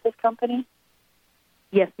start this company?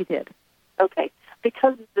 Yes, he did. Okay,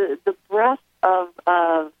 because the breadth of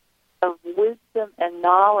wisdom and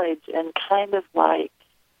knowledge, and kind of like,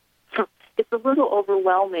 it's a little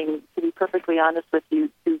overwhelming, to be perfectly honest with you,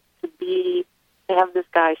 to have this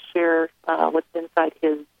guy share what's inside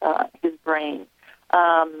his brain.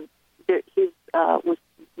 He was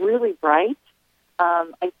really bright.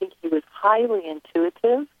 I think he was highly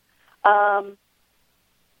intuitive.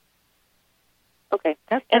 Okay,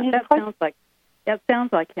 that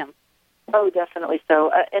sounds like him. Oh, definitely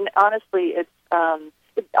so. And honestly,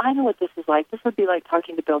 I know what this is like. This would be like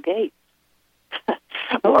talking to Bill Gates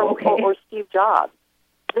or Steve Jobs.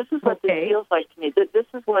 This is what this feels like to me. This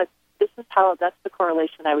is how that's the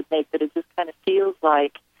correlation I would make. That it just kind of feels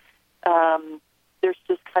like there's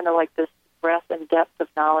just kind of like this breadth and depth of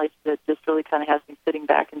knowledge that just really kind of has me sitting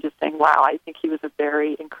back and just saying, "Wow, I think he was a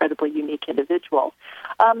very incredibly unique individual."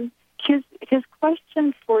 His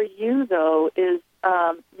question for you, though, is: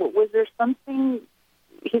 was there something?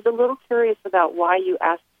 He's a little curious about why you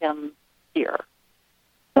asked him here.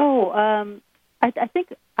 So, I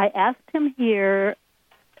think I asked him here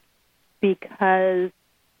because.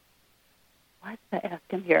 Why did I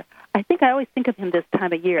ask him here? I think I always think of him this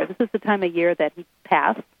time of year. This is the time of year that he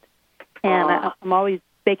passed, and I'm always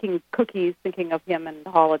baking cookies, thinking of him and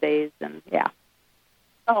the holidays, and yeah.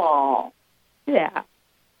 Oh, yeah,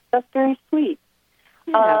 that's very sweet.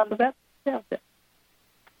 Yeah, so that's it.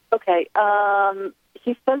 Okay.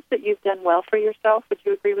 He says that you've done well for yourself. Would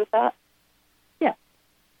you agree with that? Yeah.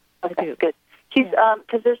 Okay, I do. good. He's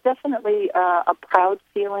because there's definitely a proud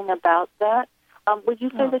feeling about that. Would you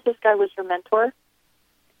say that this guy was your mentor?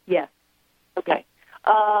 Yes. Okay.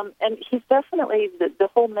 And he's definitely, the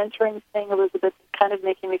whole mentoring thing, Elizabeth, is kind of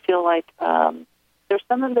making me feel like there's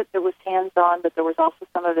some of it that was hands-on, but there was also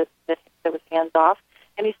some of it that was hands-off.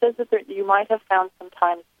 And he says that you might have found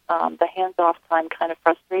sometimes the hands-off time kind of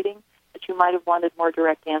frustrating, that you might have wanted more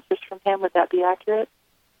direct answers from him. Would that be accurate?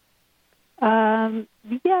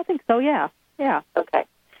 Yeah, I think so, yeah. Yeah. Okay.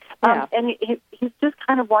 Yeah. And he's just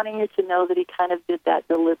kind of wanting you to know that he kind of did that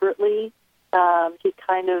deliberately. He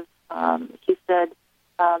said,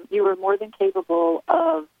 you were more than capable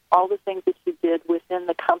of all the things that you did within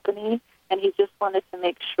the company, and he just wanted to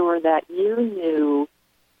make sure that you knew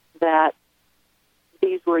that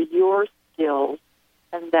these were your skills,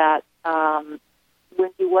 and that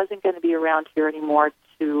when he wasn't going to be around here anymore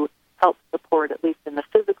to help support, at least in the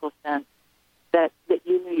physical sense, that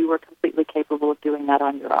you knew you were completely capable of doing that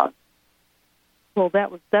on your own. Well,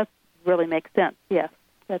 that really makes sense. Yes,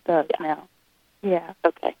 that does now. Yeah.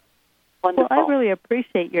 Okay. Wonderful. Well, I really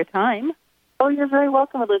appreciate your time. Oh, you're very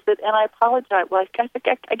welcome, Elizabeth. And I apologize. Well, I guess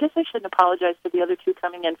I shouldn't apologize for the other two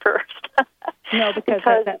coming in first. No, because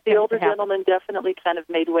the older gentleman definitely kind of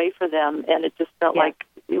made way for them, and it just felt like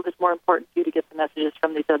it was more important for you to get the messages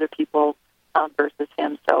from these other people versus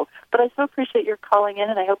him. So, but I so appreciate your calling in,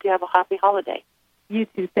 and I hope you have a happy holiday. You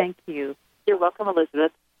too. Thank you. You're welcome,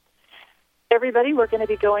 Elizabeth. Everybody, we're going to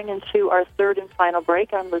be going into our third and final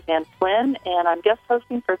break. I'm Lizanne Flynn, and I'm guest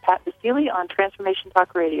hosting for Pat Vasili on Transformation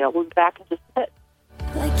Talk Radio. We'll be back in just a bit.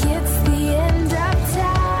 Like it's the end of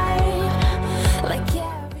time, like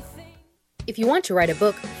everything. If you want to write a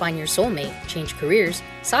book, find your soulmate, change careers,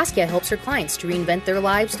 Saskia helps her clients to reinvent their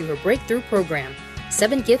lives through her Breakthrough program.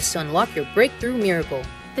 7 gifts to unlock your breakthrough miracle.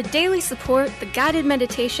 The daily support, the guided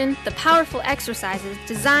meditation, the powerful exercises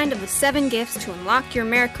designed of the 7 gifts to unlock your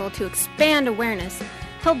miracle to expand awareness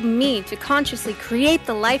help me to consciously create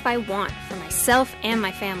the life I want for myself and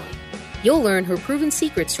my family. You'll learn her proven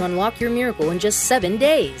secrets to unlock your miracle in just 7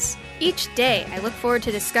 days. Each day, I look forward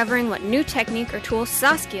to discovering what new technique or tool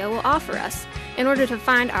Saskia will offer us in order to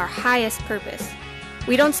find our highest purpose.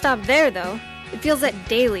 We don't stop there, though. It feels that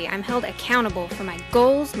daily I'm held accountable for my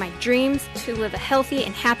goals, my dreams, to live a healthy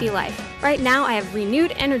and happy life. Right now, I have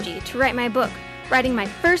renewed energy to write my book, writing my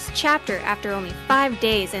first chapter after only 5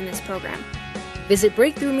 days in this program. Visit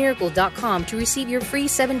BreakthroughMiracle.com to receive your free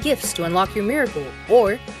 7 gifts to unlock your miracle,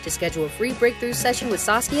 or to schedule a free breakthrough session with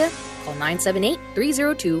Saskia, call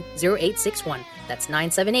 978-302-0861. That's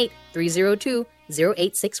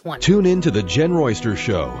 978-302-0861. Tune in to The Jen Royster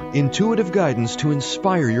Show, intuitive guidance to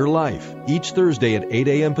inspire your life, each Thursday at 8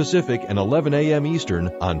 a.m. Pacific and 11 a.m. Eastern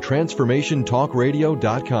on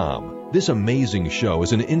TransformationTalkRadio.com. This amazing show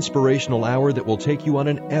is an inspirational hour that will take you on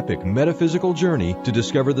an epic metaphysical journey to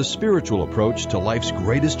discover the spiritual approach to life's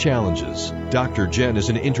greatest challenges. Dr. Jen is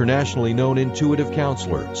an internationally known intuitive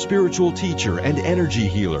counselor, spiritual teacher, and energy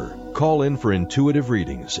healer. Call in for intuitive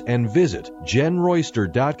readings and visit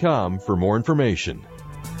JenRoyster.com for more information.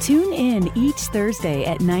 Tune in each Thursday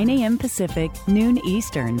at 9 a.m. Pacific, noon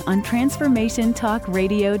Eastern on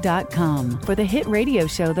TransformationTalkRadio.com for the hit radio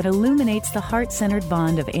show that illuminates the heart-centered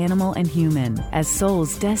bond of animal and human as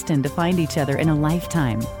souls destined to find each other in a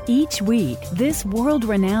lifetime. Each week, this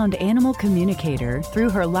world-renowned animal communicator, through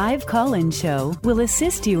her live call-in show, will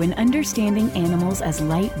assist you in understanding animals as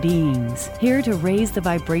light beings, here to raise the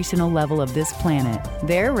vibrational level of this planet.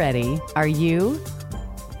 They're ready. Are you?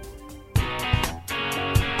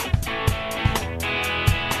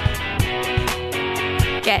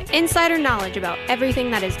 Get insider knowledge about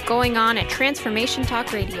everything that is going on at Transformation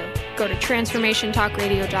Talk Radio. Go to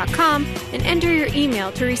TransformationTalkRadio.com and enter your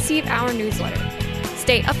email to receive our newsletter.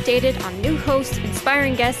 Stay updated on new hosts,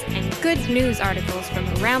 inspiring guests, and good news articles from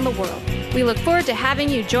around the world. We look forward to having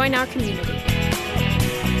you join our community.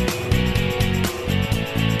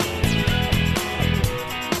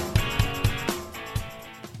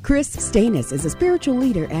 Chris Stanis is a spiritual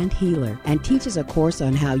leader and healer and teaches a course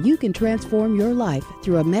on how you can transform your life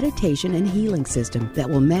through a meditation and healing system that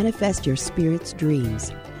will manifest your spirit's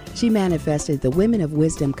dreams. She manifested the Women of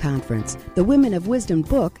Wisdom Conference, the Women of Wisdom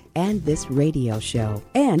book, and this radio show.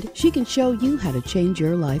 And she can show you how to change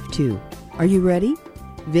your life too. Are you ready?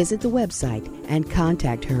 Visit the website and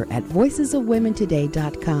contact her at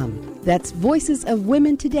voicesofwomentoday.com. That's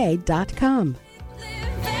voicesofwomentoday.com.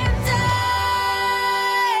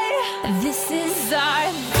 This is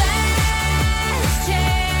our last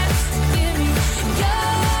chance. Give me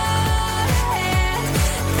your hand,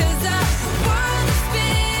 'cause our world is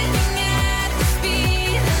spinning at the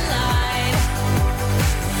speed of light.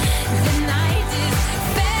 The night is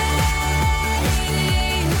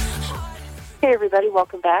fading. Hey everybody,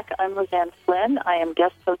 welcome back. I'm Lizanne Flynn. I am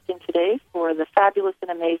guest hosting today for the fabulous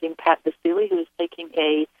and amazing Pat Basili, who is taking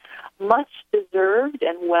a much-deserved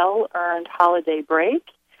and well-earned holiday break.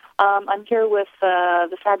 I'm here with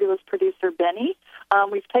the fabulous producer, Benny.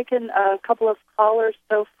 We've taken a couple of callers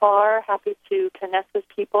so far. Happy to connect with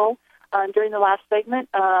people during the last segment.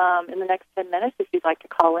 In the next 10 minutes, if you'd like to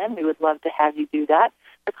call in, we would love to have you do that.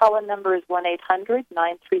 The call-in number is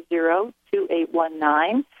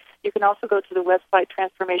 1-800-930-2819. You can also go to the website,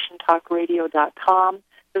 TransformationTalkRadio.com.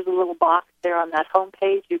 There's a little box there on that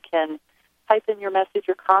homepage. You can type in your message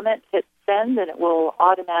or comment, hit send, and it will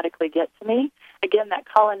automatically get to me. Again, that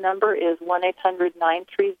call-in number is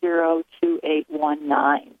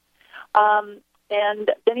 1-800-930-2819.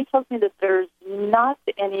 And Benny tells me that there's not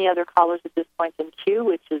any other callers at this point in queue,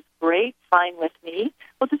 which is great, fine with me.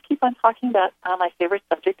 We'll just keep on talking about my favorite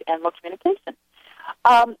subject, animal communication.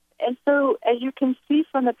 And so, as you can see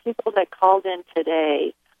from the people that called in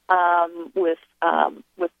today, with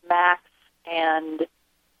Max and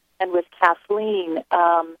with Kathleen,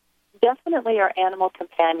 definitely our animal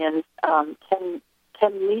companions can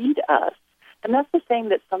lead us. And that's the thing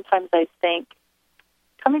that sometimes I think,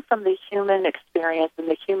 coming from the human experience and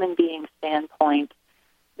the human being standpoint,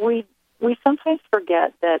 we sometimes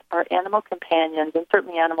forget that our animal companions, and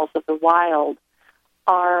certainly animals of the wild,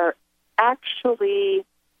 are actually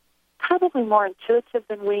probably more intuitive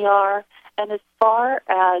than we are. And as far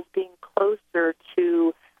as being closer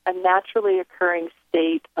to a naturally occurring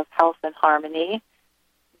state of health and harmony,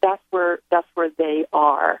 that's where they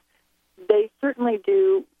are. They certainly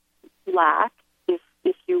do lack, if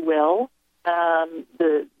you will,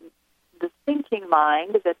 the thinking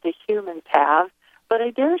mind that the humans have. But I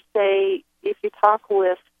dare say, if you talk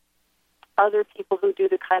with other people who do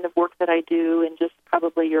the kind of work that I do, and just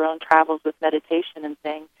probably your own travels with meditation and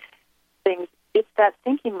things, it's that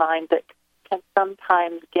thinking mind that can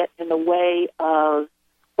sometimes get in the way of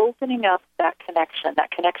opening up that connection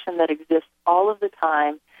that exists all of the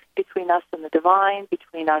time between us and the divine,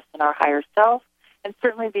 between us and our higher self, and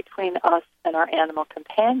certainly between us and our animal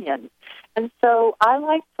companions. And so I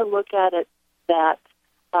like to look at it that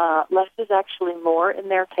less is actually more in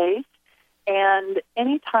their case. And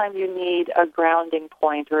anytime you need a grounding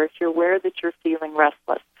point, or if you're aware that you're feeling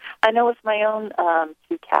restless, I know with my own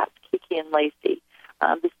two cats, Kiki and Lacey,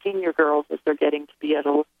 the senior girls as they're getting to be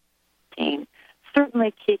adult teen,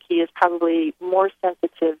 certainly Kiki is probably more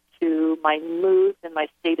sensitive to my moods and my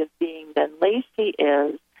state of being than Lacey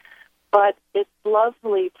is. But it's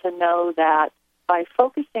lovely to know that by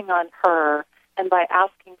focusing on her and by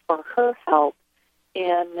asking for her help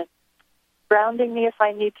in grounding me if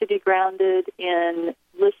I need to be grounded, in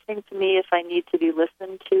listening to me if I need to be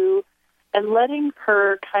listened to, and letting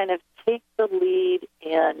her kind of take the lead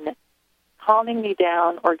in calming me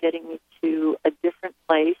down or getting me to a different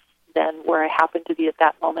place than where I happen to be at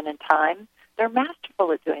that moment in time. They're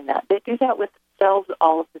masterful at doing that. They do that with themselves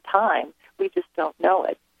all of the time. We just don't know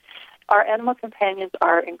it. our animal companions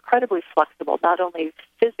are incredibly flexible, not only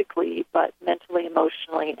physically, but mentally,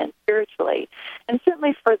 emotionally, and spiritually. And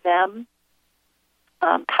certainly for them,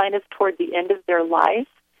 kind of toward the end of their life,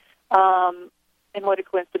 and what a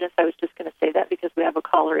coincidence, I was just going to say that because we have a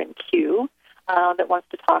caller in queue that wants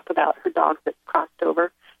to talk about her dog that's crossed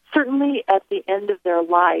over. Certainly at the end of their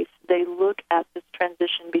life, they look at this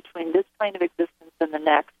transition between this plane of existence and the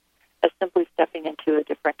next as simply stepping into a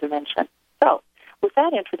different dimension. So, with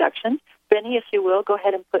that introduction, Benny, if you will, go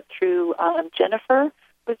ahead and put through Jennifer,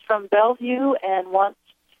 who's from Bellevue and wants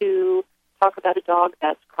to talk about a dog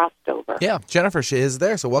that's crossed over. Yeah, Jennifer, she is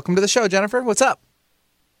there. So welcome to the show, Jennifer. What's up?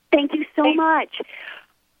 Thank you so much.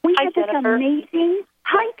 We Hi, had this Jennifer. amazing...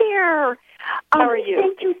 Hi there. How are you?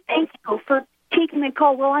 Thank you for taking the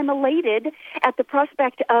call. Well, I'm elated at the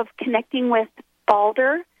prospect of connecting with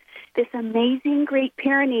Balder, this amazing Great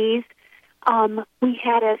Pyrenees we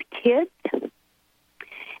had as kids,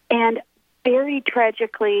 and very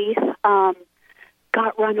tragically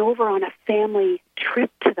got run over on a family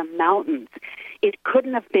trip to the mountains. It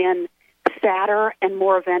couldn't have been sadder and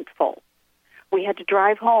more eventful. We had to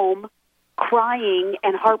drive home crying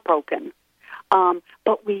and heartbroken.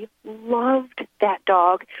 But we loved that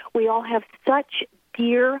dog. We all have such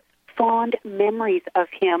dear, fond memories of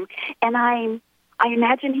him. And I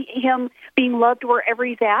imagine him being loved wherever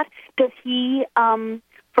he's at. Does he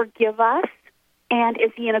forgive us? And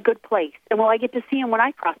is he in a good place? And will I get to see him when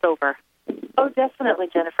I cross over? Oh, definitely,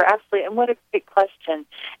 Jennifer. Absolutely. And what a great question.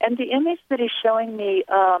 And the image that he's showing me,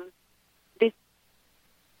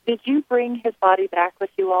 did you bring his body back with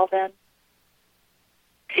you all then?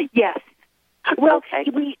 Yes. Well, okay.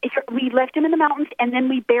 we left him in the mountains, and then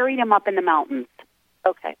we buried him up in the mountains.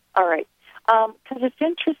 Okay. All right. Because it's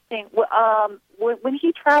interesting. When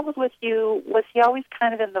he traveled with you, was he always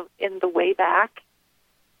kind of in the way back?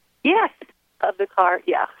 Yes. Of the car,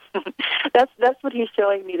 yeah. That's what he's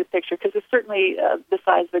showing me, the picture, because it's certainly the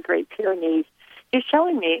size of the Great Pyrenees. He's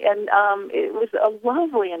showing me, and it was a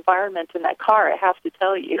lovely environment in that car, I have to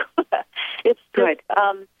tell you. It's good.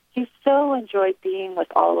 He so enjoyed being with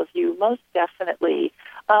all of you, most definitely.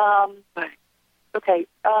 Okay,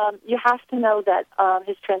 you have to know that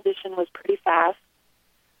his transition was pretty fast.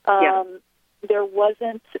 There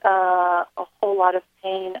wasn't a whole lot of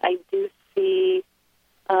pain. I do see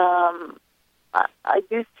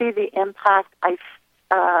the impact.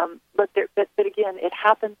 But again, it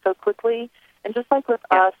happened so quickly. And just like with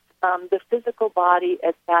us, the physical body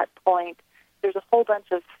at that point, there's a whole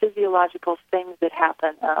bunch of physiological things that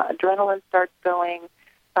happen. Adrenaline starts going,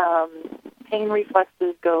 pain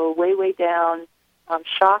reflexes go way, way down.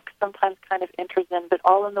 Shock sometimes kind of enters in, but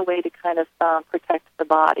all in the way to kind of protect the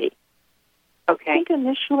body. Okay. I think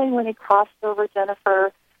initially when he crossed over,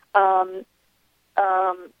 Jennifer,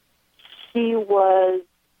 he was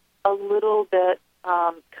a little bit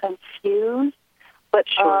confused, but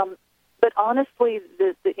honestly,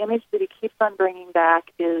 the image that he keeps on bringing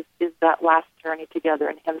back is that last journey together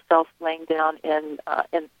and himself laying down in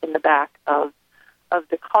the back of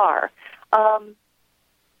the car.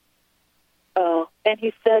 And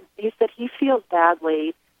he said he feels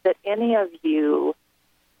badly that any of you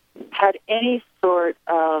had any sort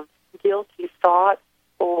of guilty thoughts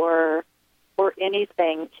or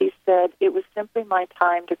anything. He said it was simply my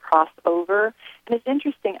time to cross over. And it's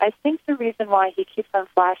interesting. I think the reason why he keeps on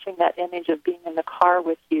flashing that image of being in the car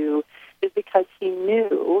with you is because he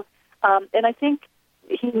knew, and I think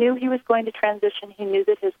he knew he was going to transition. He knew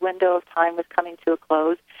that his window of time was coming to a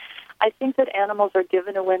close. I think that animals are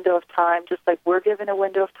given a window of time, just like we're given a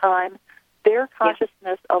window of time. Their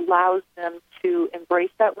consciousness allows them to embrace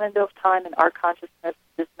that window of time, and our consciousness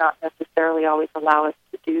does not necessarily always allow us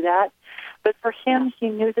to do that. But for him, he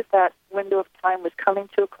knew that that window of time was coming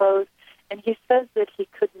to a close, and he says that he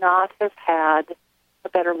could not have had a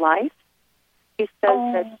better life. He says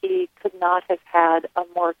that he could not have had a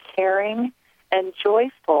more caring and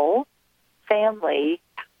joyful family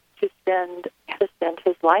to spend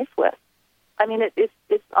his life with. I mean,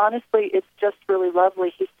 it's honestly, it's just really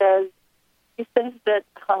lovely. He says that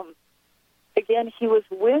again, he was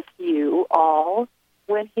with you all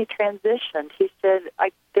when he transitioned. He said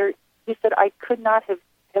I could not have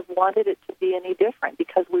wanted it to be any different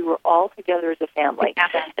because we were all together as a family,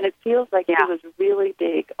 and it feels like he was really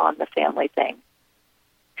big on the family thing.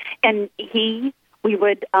 And we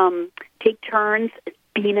would take turns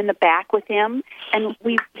being in the back with him, and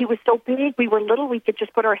he was so big, we were little, we could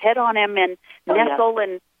just put our head on him and nestle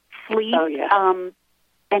and sleep.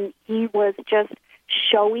 And he was just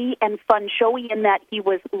showy and fun, showy in that he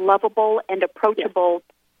was lovable and approachable,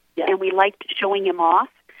 and we liked showing him off.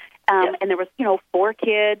 And there was, 4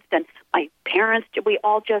 kids, and my parents, we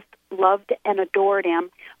all just loved and adored him,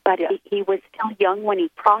 but he was still young when he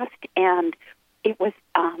crossed, and it was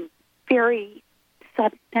very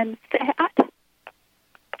sudden and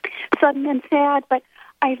sad. But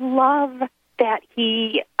I love that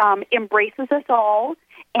he embraces us all,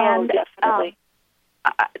 and definitely.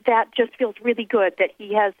 That just feels really good that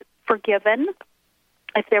he has forgiven,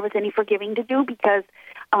 if there was any forgiving to do, because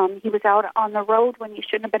he was out on the road when he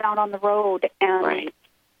shouldn't have been out on the road. And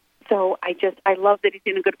so I love that he's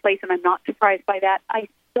in a good place, and I'm not surprised by that. I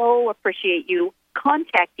so appreciate you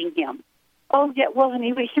contacting him. Oh, yeah, well, and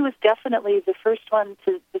he was definitely the first one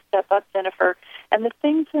to step up, Jennifer. And the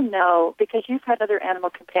thing to know, because you've had other animal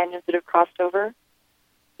companions that have crossed over?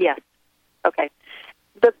 Yes. Okay.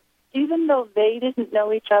 But even though they didn't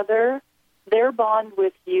know each other, their bond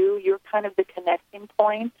with you're kind of the connecting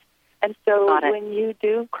point. And so when you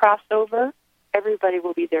do cross over, everybody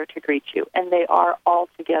will be there to greet you. And they are all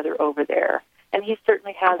together over there. And he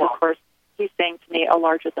certainly has, of course, he's saying to me, a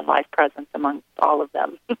larger-than-life presence amongst all of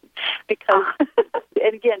them. Because,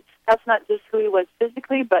 and again, that's not just who he was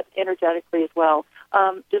physically, but energetically as well.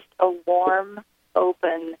 Just a warm,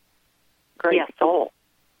 open, great soul.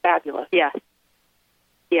 Fabulous. Yes.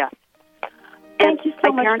 Yes. Thank you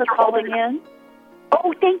so much for calling in.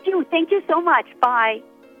 Oh, thank you. Thank you so much. Bye.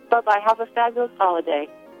 Bye-bye. Have a fabulous holiday.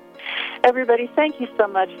 Everybody, thank you so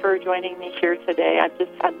much for joining me here today. I've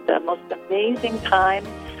just had the most amazing time.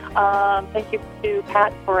 Thank you to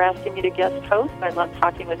Pat for asking me to guest host. I love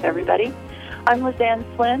talking with everybody. I'm Lizanne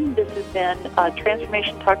Flynn. This has been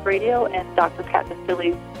Transformation Talk Radio and Dr. Pat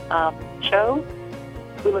Basili's show.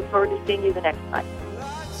 We look forward to seeing you the next time.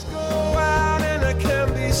 Let's go out and I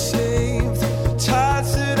can be saved.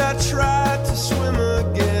 Tides that I tried to swim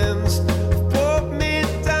against pulled me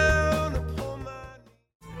down upon my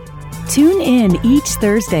knees. Tune in each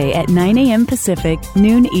Thursday at 9 a.m. Pacific,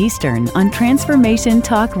 noon Eastern on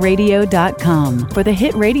TransformationTalkRadio.com for the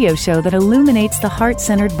hit radio show that illuminates the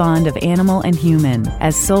heart-centered bond of animal and human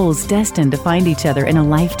as souls destined to find each other in a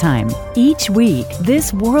lifetime. Each week,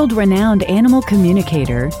 this world-renowned animal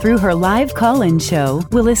communicator, through her live call-in show,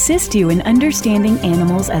 will assist you in understanding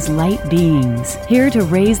animals as light beings, here to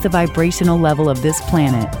raise the vibrational level of this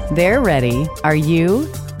planet. They're ready. Are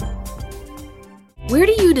you? Where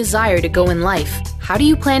do you desire to go in life? How do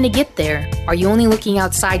you plan to get there? Are you only looking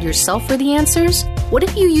outside yourself for the answers? What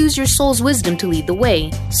if you use your soul's wisdom to lead the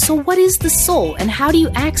way? So what is the soul and how do you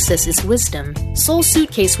access its wisdom? Soul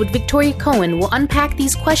Suitcase with Victoria Cohen will unpack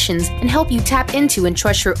these questions and help you tap into and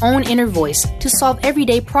trust your own inner voice to solve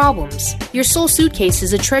everyday problems. Your Soul Suitcase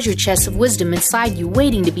is a treasure chest of wisdom inside you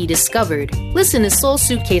waiting to be discovered. Listen to Soul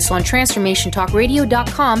Suitcase on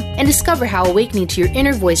TransformationTalkRadio.com and discover how awakening to your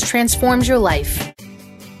inner voice transforms your life.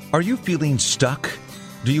 Are you feeling stuck?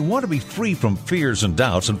 Do you want to be free from fears and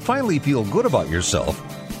doubts and finally feel good about yourself,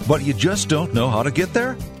 but you just don't know how to get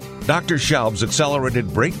there? Dr. Schaub's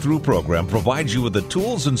Accelerated Breakthrough Program provides you with the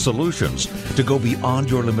tools and solutions to go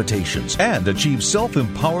beyond your limitations and achieve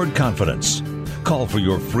self-empowered confidence. Call for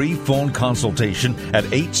your free phone consultation at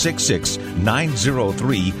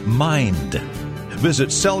 866-903-MIND. Visit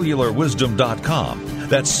cellularwisdom.com.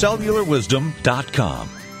 That's cellularwisdom.com.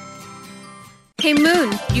 Hey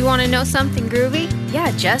Moon, you want to know something groovy? Yeah,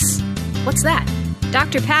 Jess. What's that?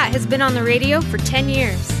 Dr. Pat has been on the radio for 10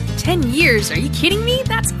 years. 10 years? Are you kidding me?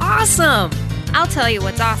 That's awesome! I'll tell you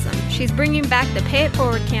what's awesome. She's bringing back the Pay It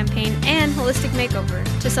Forward campaign and Holistic Makeover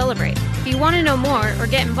to celebrate. If you want to know more or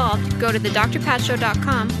get involved, go to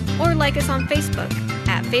thedrpatshow.com or like us on Facebook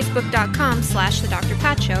at facebook.com/The Dr.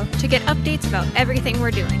 Pat Show to get updates about everything we're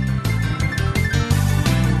doing.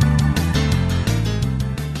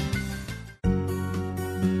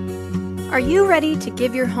 Are you ready to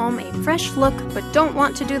give your home a fresh look but don't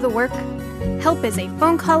want to do the work? Help is a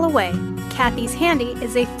phone call away. Kathy's Handy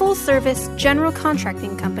is a full-service general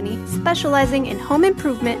contracting company specializing in home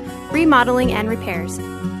improvement, remodeling, and repairs.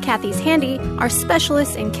 Kathy's Handy are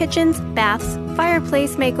specialists in kitchens, baths,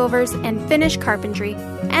 fireplace makeovers, and finish carpentry,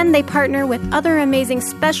 and they partner with other amazing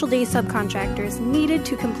specialty subcontractors needed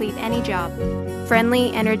to complete any job.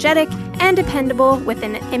 Friendly, energetic, and dependable with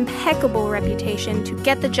an impeccable reputation to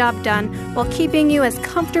get the job done while keeping you as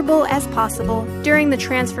comfortable as possible during the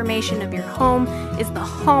transformation of your home is the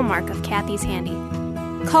hallmark of Kathy's Handy.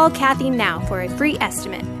 Call Kathy now for a free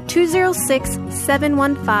estimate.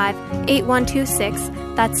 206-715-8126.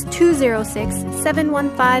 That's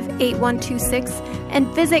 206-715-8126. And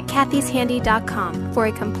visit kathyshandy.com for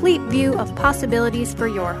a complete view of possibilities for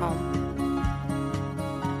your home.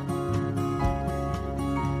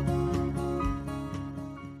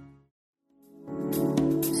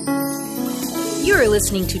 You are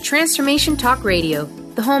listening to Transformation Talk Radio.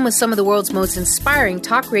 the home of some of the world's most inspiring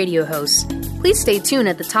talk radio hosts. Please stay tuned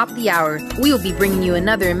at the top of the hour. We will be bringing you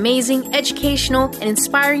another amazing, educational, and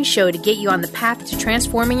inspiring show to get you on the path to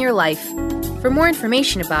transforming your life. For more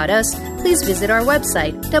information about us, please visit our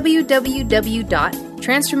website,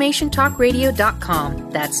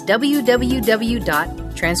 www.transformationtalkradio.com. That's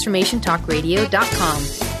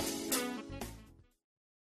www.transformationtalkradio.com.